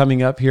episodes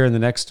coming up here in the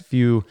next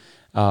few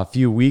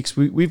weeks.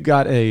 We've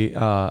got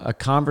a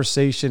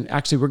conversation.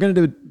 Actually, we're going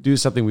to do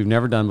something we've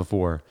never done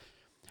before.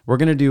 We're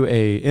going to do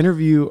a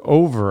interview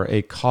over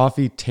a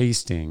coffee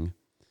tasting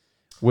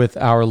with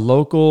our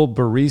local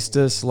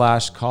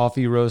barista /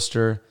 coffee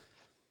roaster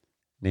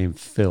named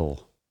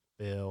Phil.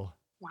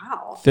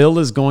 Wow. Phil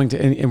is going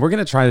to, and we're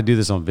going to try to do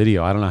this on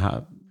video. I don't know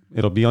how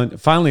it'll be on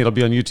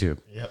YouTube.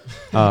 Yep.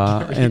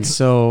 And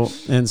so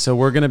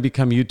we're going to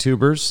become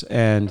YouTubers,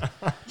 and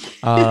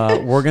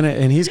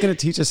he's going to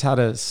teach us how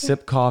to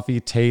sip coffee,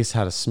 taste,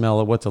 how to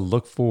smell it, what to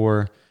look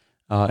for,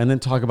 and then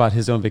talk about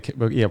his own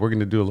vacation. Yeah, we're going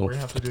to do a little. We're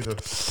going to have to do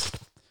the.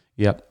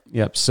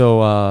 Yep. So,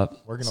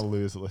 we're going to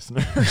lose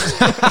listeners.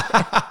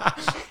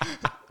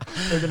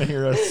 They're going to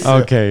hear us.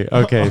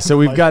 Okay. So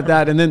we've got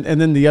that. And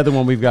then the other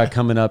one we've got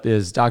coming up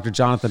is Dr.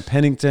 Jonathan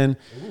Pennington,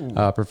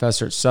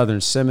 professor at Southern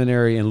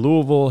Seminary in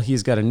Louisville.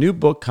 He's got a new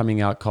book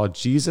coming out called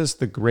Jesus,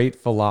 the Great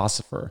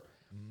Philosopher.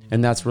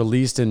 And that's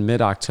released in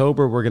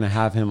mid-October. We're going to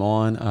have him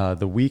on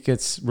the week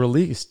it's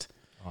released.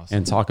 Awesome.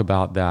 And talk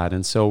about that.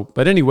 And so,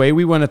 but anyway,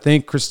 we want to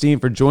thank Christine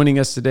for joining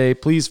us today.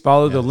 Please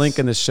follow the link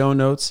in the show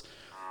notes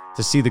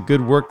to see the good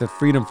work that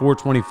Freedom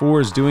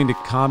 424 is doing to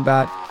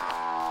combat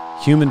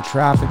human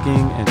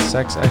trafficking and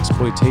sex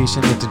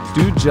exploitation, and to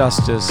do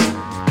justice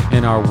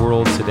in our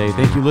world today.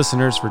 Thank you,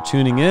 listeners, for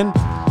tuning in.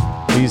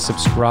 Please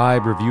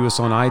subscribe, review us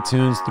on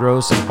iTunes,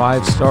 throw some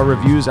 5-star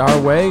reviews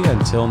our way.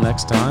 Until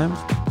next time,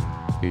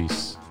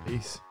 peace.